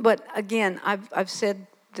again, I've said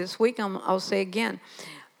this week, I'll say again,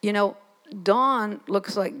 Dawn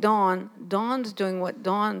looks like Dawn. Dawn's doing what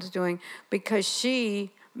Dawn's doing because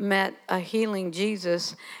she met a healing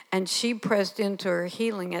Jesus, and she pressed into her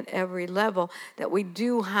healing at every level. That we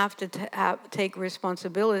do have to take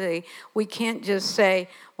responsibility. We can't just say,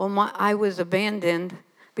 well, I was abandoned,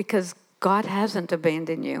 because God hasn't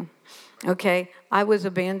abandoned you. Okay, I was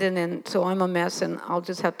abandoned, and so I'm a mess, and I'll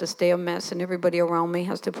just have to stay a mess, and everybody around me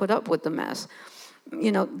has to put up with the mess.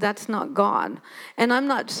 That's not God. And I'm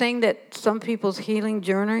not saying that some people's healing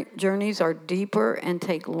journeys are deeper and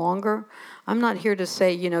take longer. I'm not here to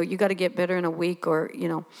say, you got to get better in a week or,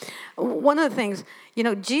 One of the things,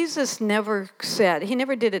 Jesus never said, he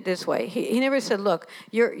never did it this way. He never said, look,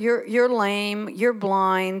 you're lame, you're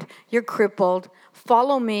blind, you're crippled,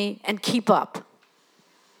 follow me and keep up.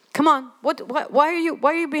 Come on, why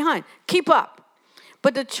are you behind? Keep up.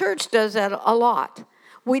 But the church does that a lot.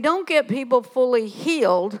 We don't get people fully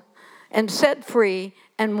healed and set free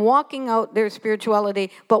and walking out their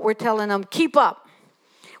spirituality, but we're telling them, keep up.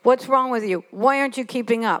 What's wrong with you? Why aren't you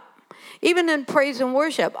keeping up? Even in praise and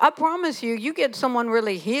worship, I promise you get someone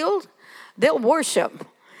really healed, they'll worship.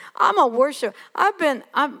 I'm a worshiper. I've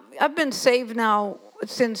been saved now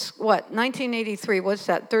since 1983. What's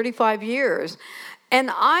that? 35 years. And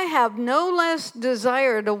I have no less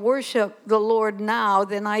desire to worship the Lord now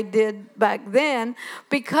than I did back then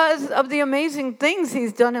because of the amazing things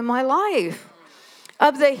he's done in my life,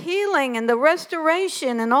 of the healing and the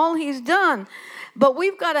restoration and all he's done. But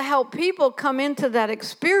we've got to help people come into that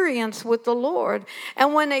experience with the Lord.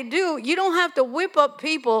 And when they do, you don't have to whip up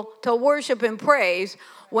people to worship and praise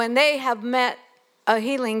when they have met a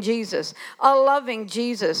healing Jesus, a loving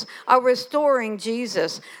Jesus, a restoring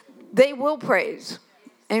Jesus. They will praise.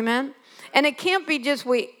 Amen. And it can't be just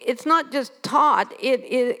it's not just taught. It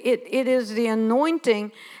is the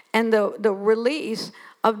anointing and the release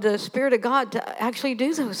of the Spirit of God to actually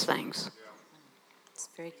do those things. It's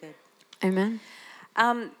very good. Amen.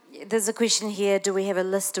 There's a question here, do we have a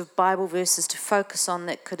list of Bible verses to focus on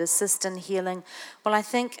that could assist in healing? Well, I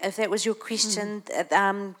think if that was your question,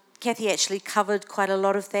 Kathy actually covered quite a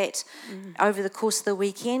lot of that over the course of the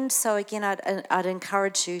weekend. So again, I'd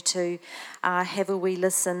encourage you to have a wee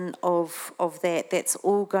listen of that. That's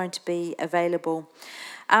all going to be available.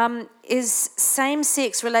 Is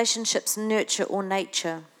same-sex relationships nurture or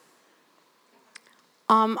nature?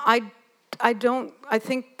 I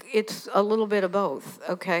think it's a little bit of both,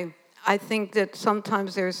 okay? I think that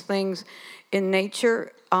sometimes there's things in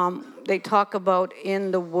nature. They talk about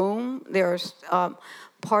in the womb, there's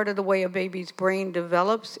part of the way a baby's brain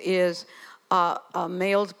develops is a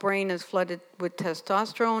male's brain is flooded with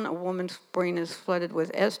testosterone, a woman's brain is flooded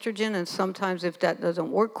with estrogen, and sometimes if that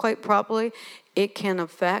doesn't work quite properly, it can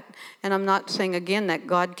affect. And I'm not saying, again, that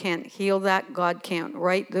God can't heal that. God can't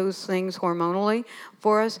right those things hormonally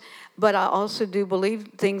for us. But I also do believe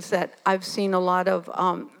things that I've seen a lot of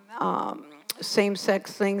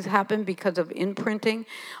same-sex things happen because of imprinting.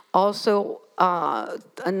 Also,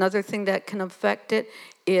 another thing that can affect it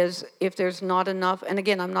is if there's not enough, and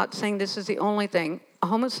again, I'm not saying this is the only thing.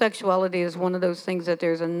 Homosexuality is one of those things that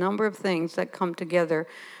there's a number of things that come together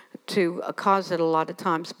to cause it a lot of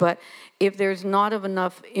times. But if there's not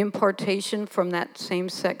enough impartation from that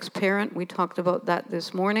same-sex parent, we talked about that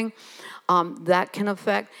this morning, that can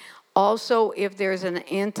affect. Also, if there's an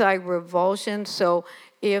anti-revulsion, so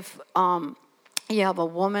if you have a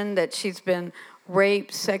woman that she's been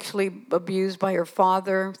raped, sexually abused by her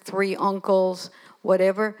father, 3 uncles,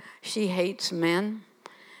 whatever, she hates men,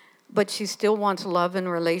 but she still wants love and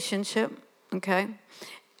relationship, okay?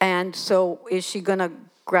 And so is she going to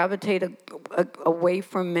gravitate away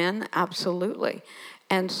from men? Absolutely.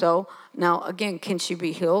 And so now, again, can she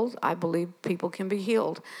be healed? I believe people can be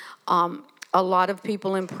healed. A lot of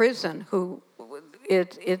people in prison who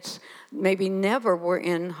it's maybe never were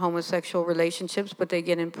in homosexual relationships, but they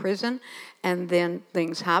get in prison and then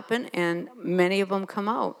things happen and many of them come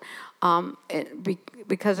out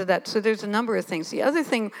because of that. So there's a number of things. The other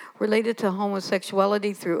thing related to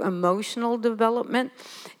homosexuality through emotional development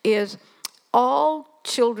is all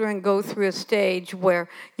children go through a stage where,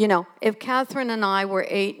 if Catherine and I were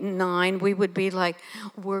 8 and 9, we would be like,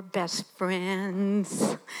 we're best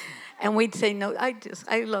friends. And we'd say, no,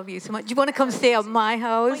 I love you so much. You want to come stay at my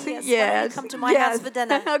house? Oh, yes. Why don't you come to my house for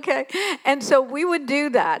dinner? Okay. And so we would do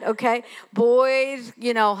that, okay? Boys,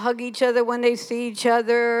 hug each other when they see each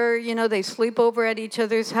other. They sleep over at each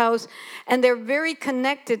other's house. And they're very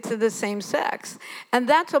connected to the same sex. And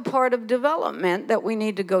that's a part of development that we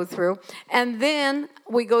need to go through. And then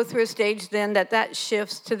we go through a stage then that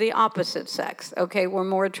shifts to the opposite sex, okay? We're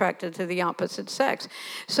more attracted to the opposite sex.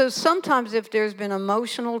 So sometimes if there's been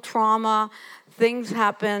emotional trauma, things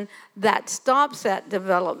happen that stops that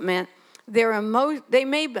development. They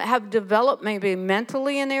may have developed maybe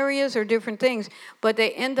mentally in areas or different things, but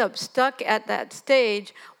they end up stuck at that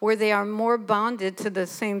stage where they are more bonded to the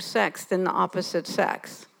same sex than the opposite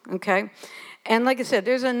sex, okay? And like I said,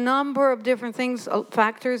 there's a number of different things,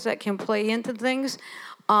 factors that can play into things.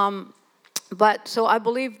 But so I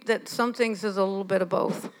believe that some things is a little bit of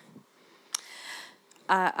both.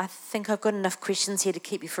 I think I've got enough questions here to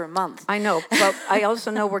keep you for a month. I know, but I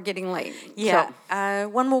also know we're getting late. Yeah. So.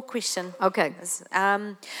 One more question. Okay.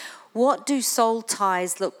 What do soul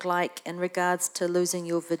ties look like in regards to losing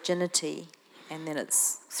your virginity? And then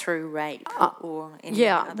it's through rape or any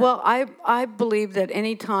other? Well, I believe that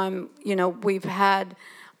anytime, we've had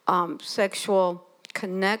sexual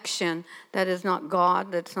connection that is not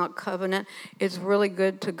God, that's not covenant, it's really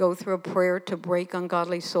good to go through a prayer to break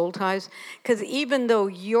ungodly soul ties. Because even though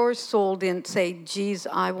your soul didn't say, geez,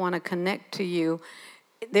 I want to connect to you,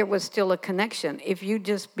 there was still a connection. If you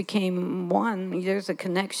just became one, there's a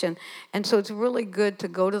connection. And so it's really good to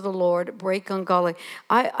go to the Lord, break ungodly.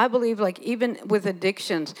 I believe, like, even with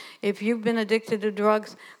addictions, if you've been addicted to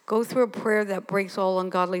drugs, go through a prayer that breaks all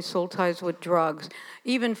ungodly soul ties with drugs.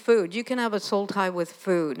 Even food. You can have a soul tie with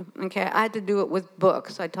food. Okay, I had to do it with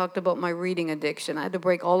books. I talked about my reading addiction. I had to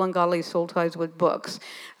break all ungodly soul ties with books.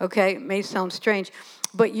 Okay, it may sound strange,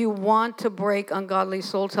 but you want to break ungodly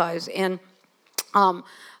soul ties. And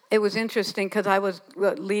it was interesting because I was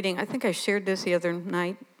leading, I think I shared this the other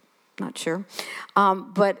night, not sure,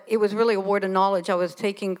 but it was really a word of knowledge. I was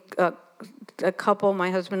taking a couple,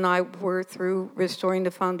 my husband and I were through Restoring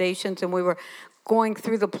the Foundations, and we were going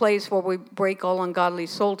through the place where we break all ungodly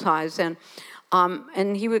soul ties, and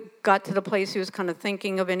he got to the place he was kind of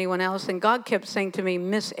thinking of anyone else, and God kept saying to me,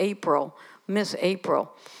 Miss April.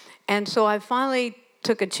 And so I finally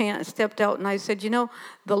took a chance, stepped out, and I said,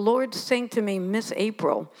 the Lord's saying to me, Miss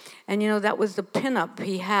April. And, that was the pinup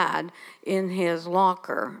he had in his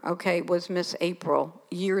locker, okay, was Miss April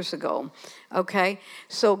years ago, okay?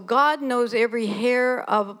 So God knows every hair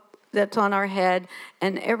that's on our head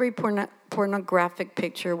and every pornographic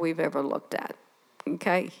picture we've ever looked at,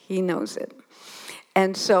 okay? He knows it.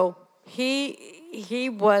 And so he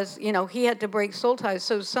was, he had to break soul ties.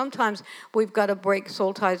 So sometimes we've got to break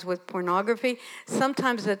soul ties with pornography.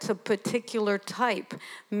 Sometimes it's a particular type.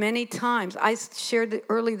 Many times, I shared it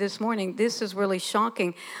early this morning, this is really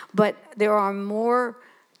shocking, but there are more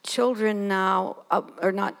children now,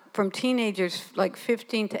 or not, from teenagers like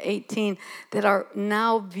 15 to 18, that are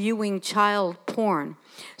now viewing child porn.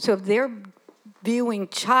 So if they're viewing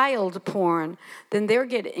child porn, then they're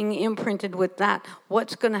getting imprinted with that.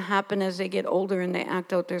 What's going to happen as they get older and they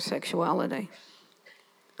act out their sexuality?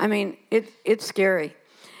 I mean, it's scary.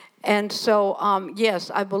 And so, yes,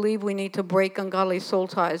 I believe we need to break ungodly soul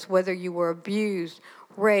ties, whether you were abused,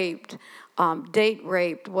 raped, date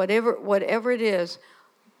raped, whatever it is,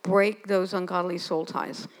 break those ungodly soul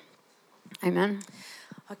ties. Amen.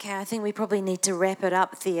 Okay, I think we probably need to wrap it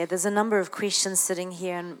up there. There's a number of questions sitting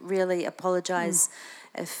here, and really apologise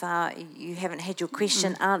if you haven't had your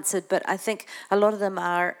question answered, but I think a lot of them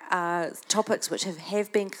are topics which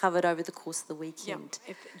have been covered over the course of the weekend.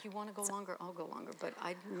 Yeah. If you want to go longer, I'll go longer, but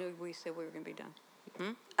I knew we said we were going to be done.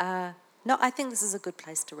 No, I think this is a good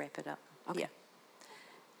place to wrap it up. Okay.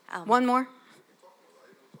 Yeah. One more?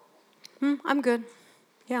 I'm good.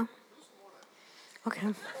 Yeah.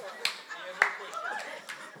 Okay.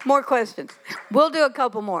 More questions. We'll do a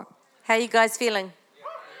couple more. How are you guys feeling?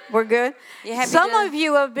 We're good? You happy Some of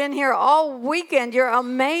you have been here all weekend. You're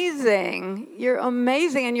amazing. You're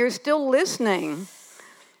amazing, and you're still listening.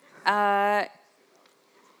 What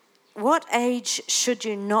age should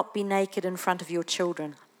you not be naked in front of your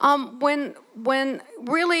children? When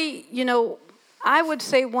really, I would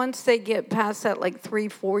say once they get past that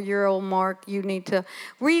 3-4-year-old mark, you need to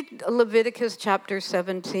read Leviticus chapter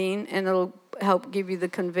 17, and it'll help give you the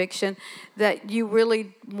conviction that you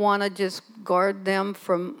really want to just guard them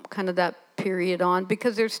from kind of that period on,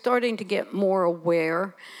 because they're starting to get more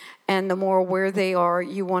aware, and the more aware they are,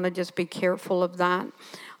 you want to just be careful of that.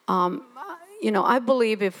 I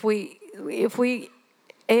believe if we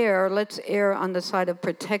let's err on the side of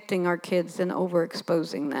protecting our kids than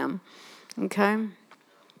overexposing them. Okay?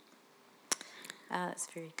 That's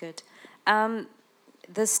very good.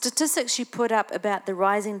 The statistics you put up about the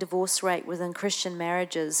rising divorce rate within Christian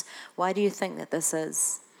marriages, why do you think that this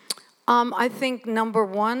is? I think, number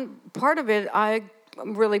one, part of it, I'm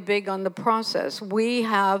really big on the process. We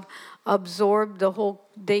have absorbed the whole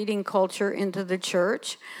dating culture into the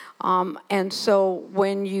church. And so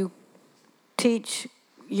when you teach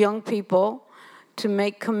young people to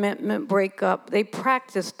make commitment, break up, they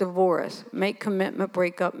practice divorce. Make commitment,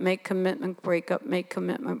 break up, make commitment, break up, make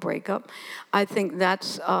commitment, break up. I think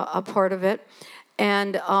that's a part of it.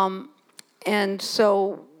 And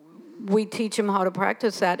so we teach them how to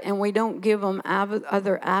practice that, and we don't give them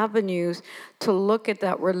other avenues to look at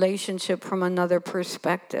that relationship from another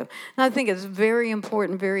perspective. And I think it's very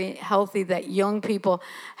important, very healthy that young people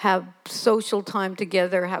have social time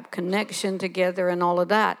together, have connection together, and all of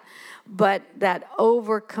that. But that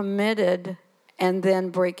overcommitted and then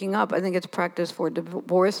breaking up, I think it's practice for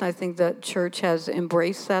divorce. I think the church has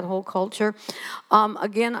embraced that whole culture.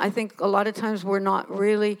 Again, I think a lot of times we're not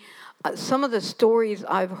really... some of the stories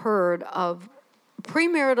I've heard of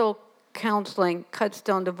premarital counseling cuts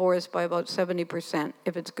down divorce by about 70%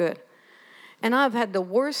 if it's good. And I've had the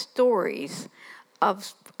worst stories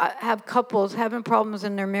of have couples having problems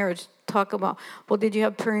in their marriage talk about, well, did you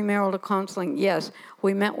have premarital counseling? Yes,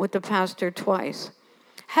 we met with the pastor twice.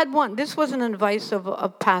 Had one, this was an advice of a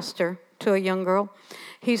pastor to a young girl.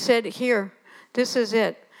 He said, here, this is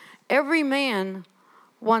it. Every man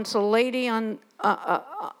wants a lady on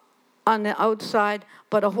the outside,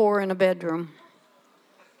 but a whore in a bedroom.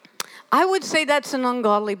 I would say that's an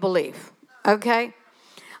ungodly belief, okay?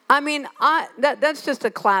 I mean, that's just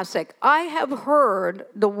a classic. I have heard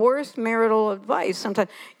the worst marital advice sometimes.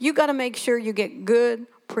 You got to make sure you get good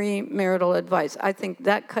premarital advice. I think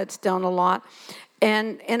that cuts down a lot.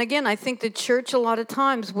 And again, I think the church, a lot of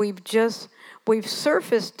times, we've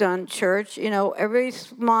surface done church. You know, everybody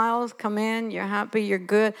smiles, come in, you're happy, you're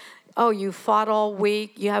good. Oh, you fought all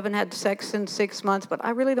week, you haven't had sex in 6 months, but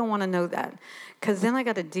I really don't want to know that, because then I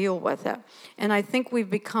got to deal with it. And I think we've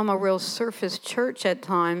become a real surface church at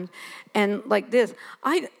times. And like this,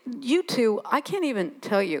 you two, I can't even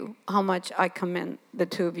tell you how much I commend the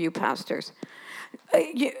two of you pastors.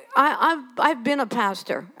 I've been a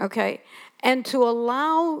pastor, okay? And to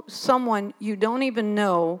allow someone you don't even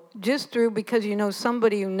know, just because you know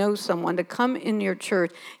somebody who knows someone, to come in your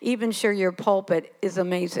church, even share your pulpit, is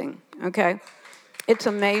amazing, okay? It's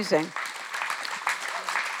amazing.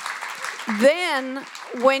 Then,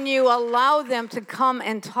 when you allow them to come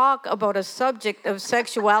and talk about a subject of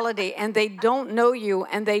sexuality, and they don't know you,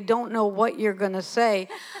 and they don't know what you're going to say,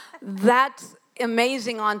 that's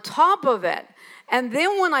amazing on top of it. And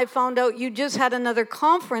then when I found out you just had another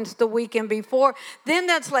conference the weekend before, then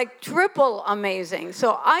that's like triple amazing.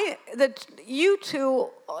 So you two,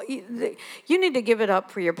 you need to give it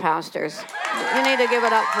up for your pastors. You need to give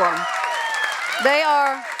it up for them.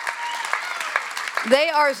 They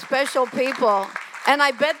are special people. And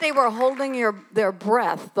I bet they were holding their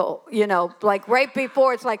breath, though, you know, like right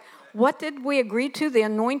before. It's like, what did we agree to? The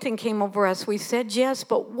anointing came over us. We said yes,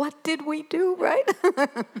 but what did we do, right?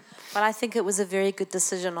 But I think it was a very good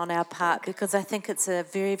decision on our part, because I think it's a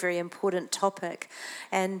very, very important topic.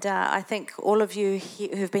 And I think all of you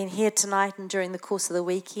who've been here tonight and during the course of the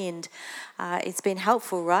weekend, it's been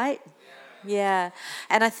helpful, right? Yeah.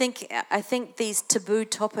 And I think these taboo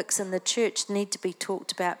topics in the church need to be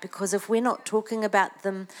talked about, because if we're not talking about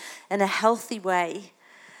them in a healthy way,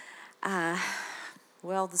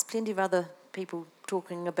 well, there's plenty of other people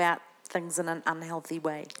talking about things in an unhealthy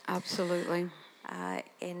way. Absolutely.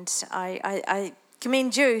 And I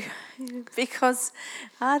commend you, because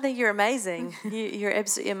I think you're amazing. You're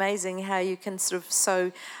absolutely amazing how you can sort of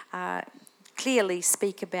so clearly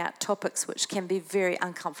speak about topics which can be very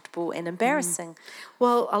uncomfortable and embarrassing.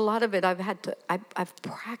 Well, a lot of it I've had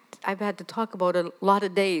to talk about a lot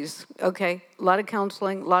of days, okay? A lot of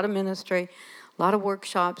counseling, a lot of ministry, a lot of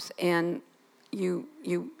workshops, and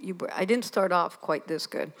I didn't start off quite this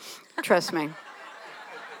good. Trust me.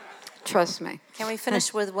 Trust me. Can we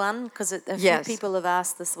finish with one? Because a Yes. few people have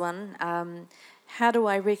asked this one. How do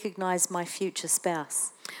I recognize my future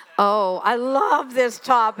spouse? Oh, I love this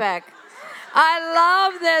topic.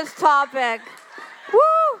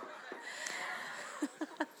 Woo!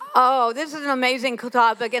 Oh, this is an amazing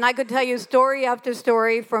topic, and I could tell you story after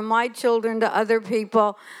story from my children to other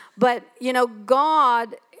people. But, you know,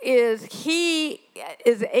 God is he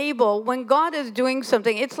is able, when God is doing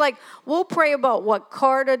something, it's like we'll pray about what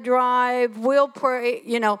car to drive. We'll pray,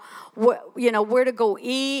 where to go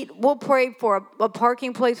eat. We'll pray for a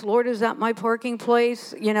parking place. Lord, is that my parking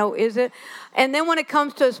place? Is it? And then when it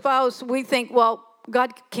comes to a spouse, we think, well,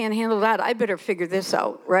 God can't handle that. I better figure this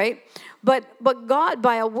out, right? But God,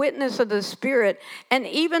 by a witness of the Spirit, and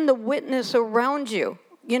even the witness around you,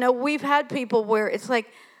 we've had people where it's like,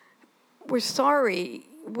 we're sorry,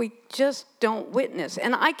 we just don't witness.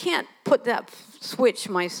 And I can't put that switch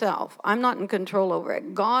myself. I'm not in control over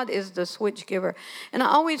it. God is the switch giver. And I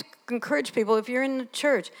always encourage people, if you're in the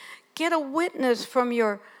church, get a witness from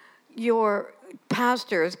your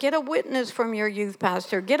pastors. Get a witness from your youth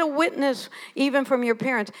pastor. Get a witness even from your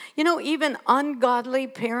parents. Even ungodly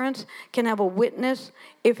parents can have a witness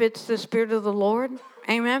if it's the Spirit of the Lord.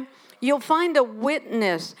 Amen. You'll find a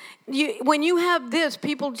witness. When you have this,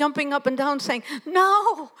 people jumping up and down saying,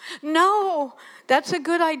 no, that's a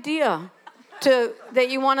good idea. That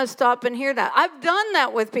you want to stop and hear that. I've done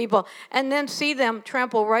that with people and then see them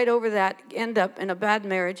trample right over that, end up in a bad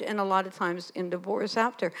marriage, and a lot of times in divorce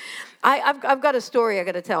after. I've got a story I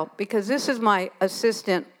got to tell, because this is my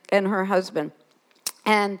assistant and her husband.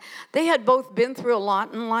 And they had both been through a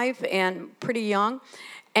lot in life and pretty young.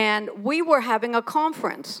 And we were having a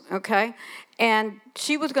conference, okay? And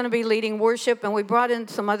she was going to be leading worship, and we brought in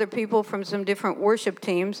some other people from some different worship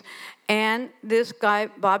teams. And this guy,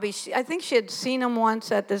 Bobby, I think she had seen him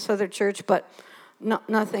once at this other church, but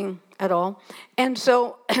nothing at all. And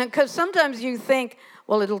so, because sometimes you think,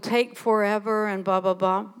 well, it'll take forever and blah, blah,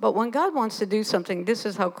 blah. But when God wants to do something, this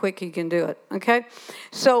is how quick he can do it, okay?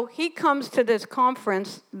 So he comes to this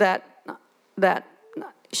conference that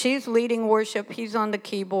she's leading worship. He's on the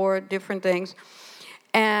keyboard, different things.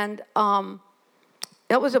 And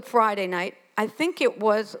that was a Friday night. I think it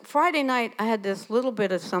was Friday night. I had this little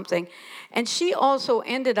bit of something. And she also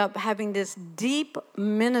ended up having this deep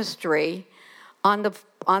ministry on the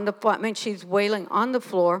I mean, she's wailing on the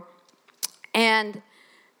floor. And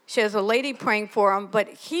she has a lady praying for him, but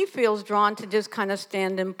he feels drawn to just kind of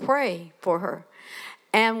stand and pray for her.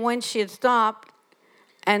 And when she had stopped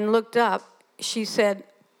and looked up, she said,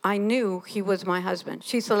 I knew he was my husband.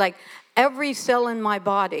 She said, like, every cell in my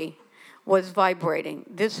body was vibrating.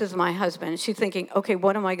 This is my husband. She's thinking, okay,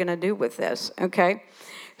 what am I going to do with this? Okay.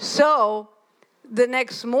 So the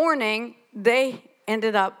next morning, they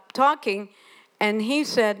ended up talking, and he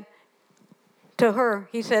said to her,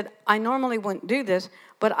 I normally wouldn't do this,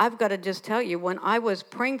 but I've got to just tell you, when I was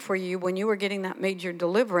praying for you, when you were getting that major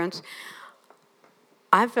deliverance,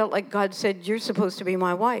 I felt like God said, you're supposed to be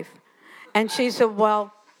my wife. And she said,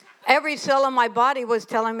 well, every cell in my body was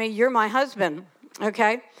telling me, you're my husband,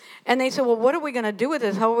 okay? And they said, well, what are we going to do with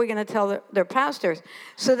this? How are we going to tell their pastors?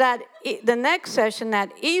 So that the next session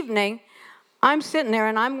that evening, I'm sitting there,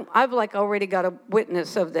 and I've like already got a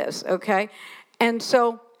witness of this, okay? And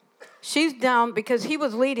so she's down, because he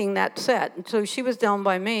was leading that set. And so she was down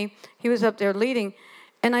by me. He was up there leading.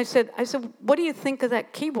 And I said, what do you think of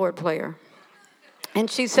that keyboard player? And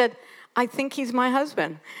she said, I think he's my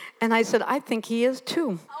husband. And I said, I think he is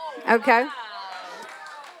too. Okay? Wow.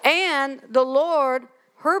 And the Lord,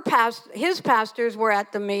 his pastors were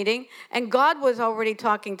at the meeting, and God was already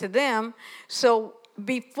talking to them. So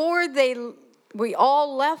before we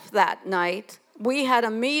all left that night, we had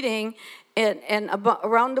a meeting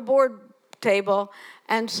around the board table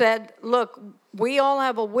and said, look, we all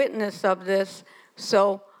have a witness of this,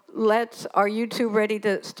 so are you two ready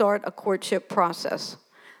to start a courtship process?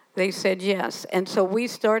 They said yes. And so we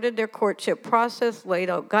started their courtship process, laid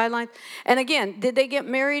out guidelines. And again, did they get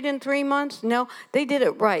married in 3 months? No, they did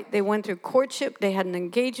it right. They went through courtship. They had an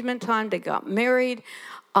engagement time. They got married.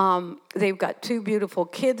 They've got 2 beautiful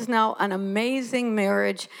kids now, an amazing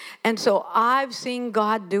marriage. And so I've seen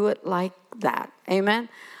God do it like that. Amen.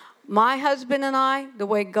 My husband and I, the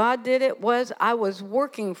way God did it was I was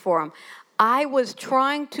working for him. I was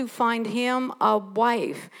trying to find him a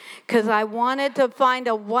wife because I wanted to find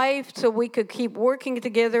a wife so we could keep working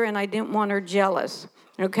together, and I didn't want her jealous,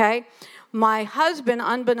 okay? My husband,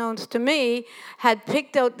 unbeknownst to me, had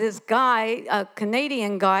picked out this guy, a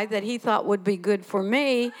Canadian guy, that he thought would be good for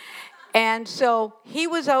me. And so he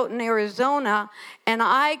was out in Arizona, and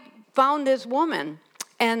I found this woman.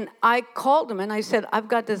 And I called him, and I said, I've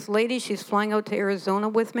got this lady. She's flying out to Arizona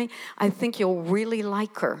with me. I think you'll really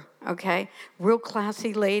like her, okay? Real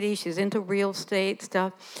classy lady. She's into real estate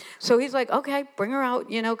stuff. So he's like, okay, bring her out,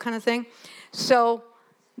 kind of thing. So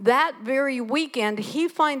that very weekend, he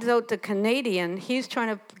finds out the Canadian he's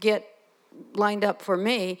trying to get lined up for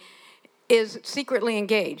me is secretly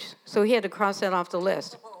engaged. So he had to cross that off the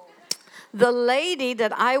list. the lady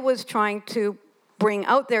that I was trying to bring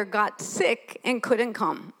out there got sick and couldn't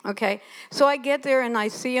come, okay? So I get there and I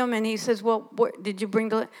see him and he says, well, what, did you bring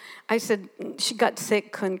the... I said, she got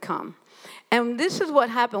sick, couldn't come. And this is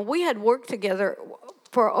what happened. We had worked together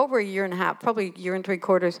for over a year and a half, probably a year and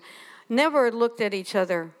 3/4. Never looked at each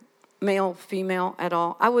other, male, female, at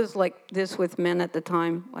all. I was like this with men at the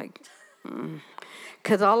time, like...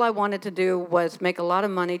 Because all I wanted to do was make a lot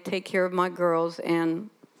of money, take care of my girls,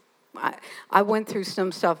 and I went through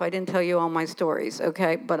some stuff. I didn't tell you all my stories,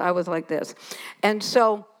 okay? But I was like this. And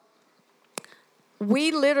so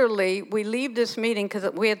we leave this meeting because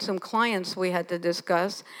we had some clients we had to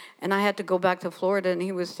discuss, and I had to go back to Florida, and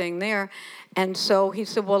he was staying there. And so he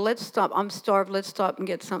said, well, let's stop. I'm starved. Let's stop and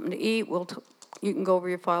get something to eat. You can go over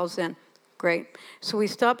your files then. Great. So we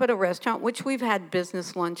stop at a restaurant, which we've had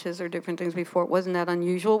business lunches or different things before. It wasn't that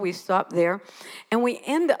unusual. We stopped there, and we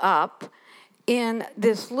end up in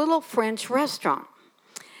this little French restaurant.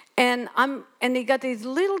 And they got these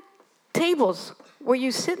little tables where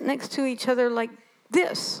you sit next to each other like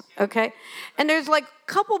this, okay? And there's like a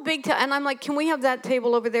couple big and I'm like, can we have that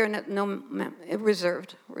table over there? And no, ma'am,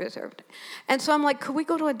 reserved. And so I'm like, could we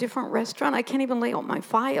go to a different restaurant? I can't even lay out my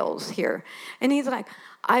files here. And he's like,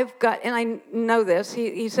 and I know this.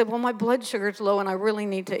 He said, well, my blood sugar's low and I really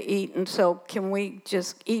need to eat. And so can we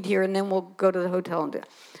just eat here and then we'll go to the hotel and do it?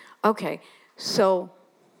 Okay. So,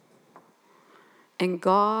 and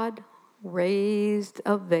God raised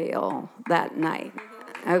a veil that night,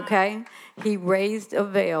 okay? He raised a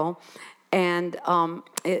veil, and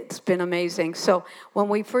it's been amazing. So when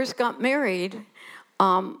we first got married,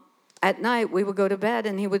 at night we would go to bed,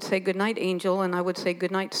 and he would say, good night, angel, and I would say,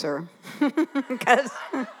 good night, sir.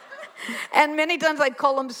 And many times I'd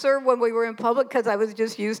call him sir when we were in public because I was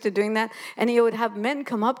just used to doing that. And he would have men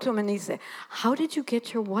come up to him and he'd say, how did you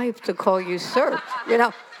get your wife to call you sir? You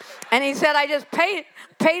know? And he said, I just paid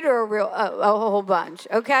her a whole bunch,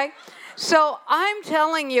 okay? So I'm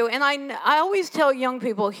telling you, and I always tell young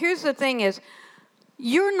people, here's the thing is,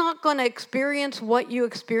 you're not going to experience what you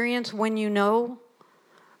experience when you know,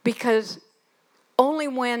 because only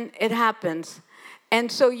when it happens. And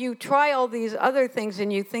so you try all these other things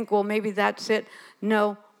and you think, well, maybe that's it.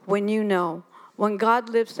 No, when you know, when God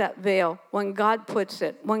lifts that veil, when God puts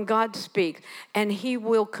it, when God speaks, and he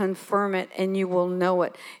will confirm it and you will know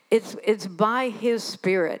it. It's by his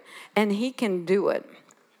Spirit, and he can do it.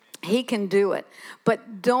 He can do it.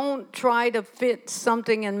 But don't try to fit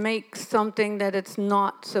something and make something that it's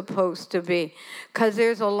not supposed to be, because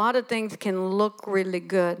there's a lot of things can look really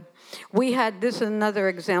good. This is another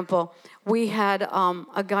example. We had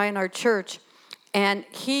a guy in our church, and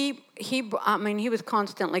he was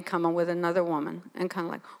constantly coming with another woman, and kind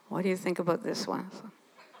of like, what do you think about this one?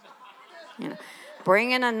 So,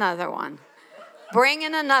 bring in another one,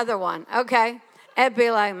 okay? It'd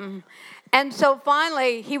be like, And so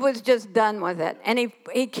finally, he was just done with it, and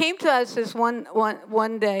he came to us this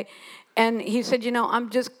one day, and he said,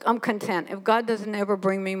 I'm content. If God doesn't ever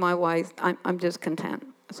bring me my wife, I'm just content. I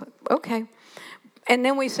was like, okay. And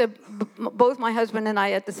then we said, both my husband and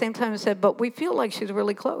I at the same time said, but we feel like she's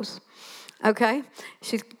really close, okay?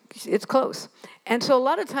 It's close. And so a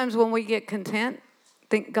lot of times when we get content,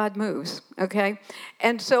 think God moves, okay?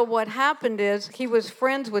 And so what happened is he was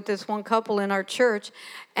friends with this one couple in our church,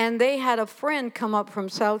 and they had a friend come up from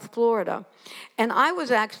South Florida. And I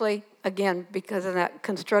was actually, again, because of that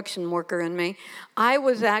construction worker in me,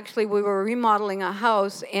 we were remodeling a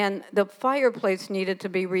house, and the fireplace needed to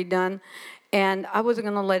be redone. And I wasn't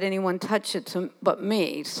going to let anyone touch it but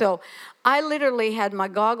me. So I literally had my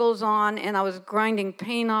goggles on, and I was grinding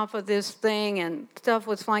paint off of this thing, and stuff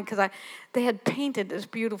was fine because they had painted this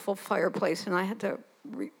beautiful fireplace, and I had to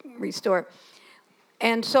restore it.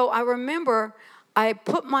 And so I remember I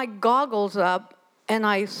put my goggles up, and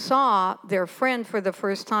I saw their friend for the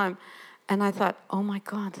first time, and I thought, oh, my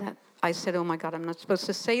God, I said, oh, my God, I'm not supposed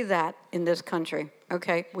to say that in this country,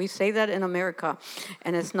 okay? We say that in America,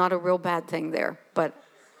 and it's not a real bad thing there. But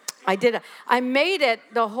I did it. I made it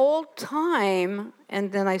the whole time,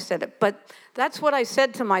 and then I said it. But that's what I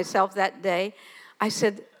said to myself that day. I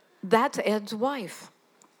said, that's Ed's wife,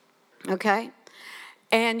 okay?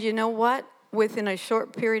 And you know what? Within a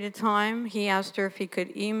short period of time, he asked her if he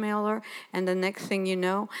could email her, and the next thing you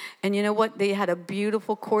know, and you know what? They had a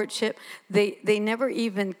beautiful courtship. They never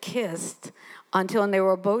even kissed until, and they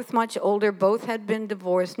were both much older. Both had been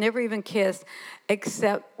divorced. Never even kissed,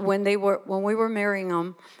 except when we were marrying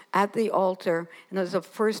them at the altar, and it was the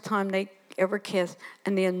first time they ever kissed,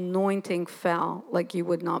 and the anointing fell like you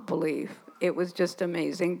would not believe. It was just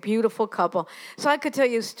amazing. Beautiful couple. So I could tell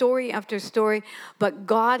you story after story, but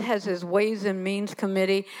God has his Ways and Means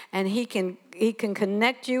Committee, and he can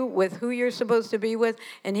connect you with who you're supposed to be with,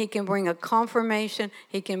 and he can bring a confirmation,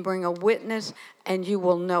 he can bring a witness, and you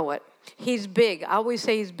will know it. He's big. I always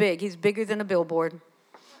say he's big. He's bigger than a billboard.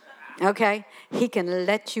 Okay? He can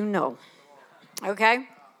let you know. Okay?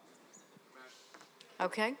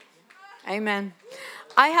 Okay? Amen.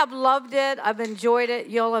 I have loved it. I've enjoyed it.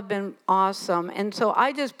 Y'all have been awesome. And so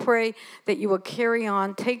I just pray that you will carry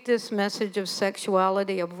on, take this message of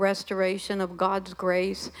sexuality, of restoration, of God's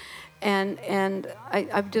grace. And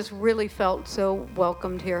I've just really felt so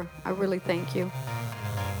welcomed here. I really thank you.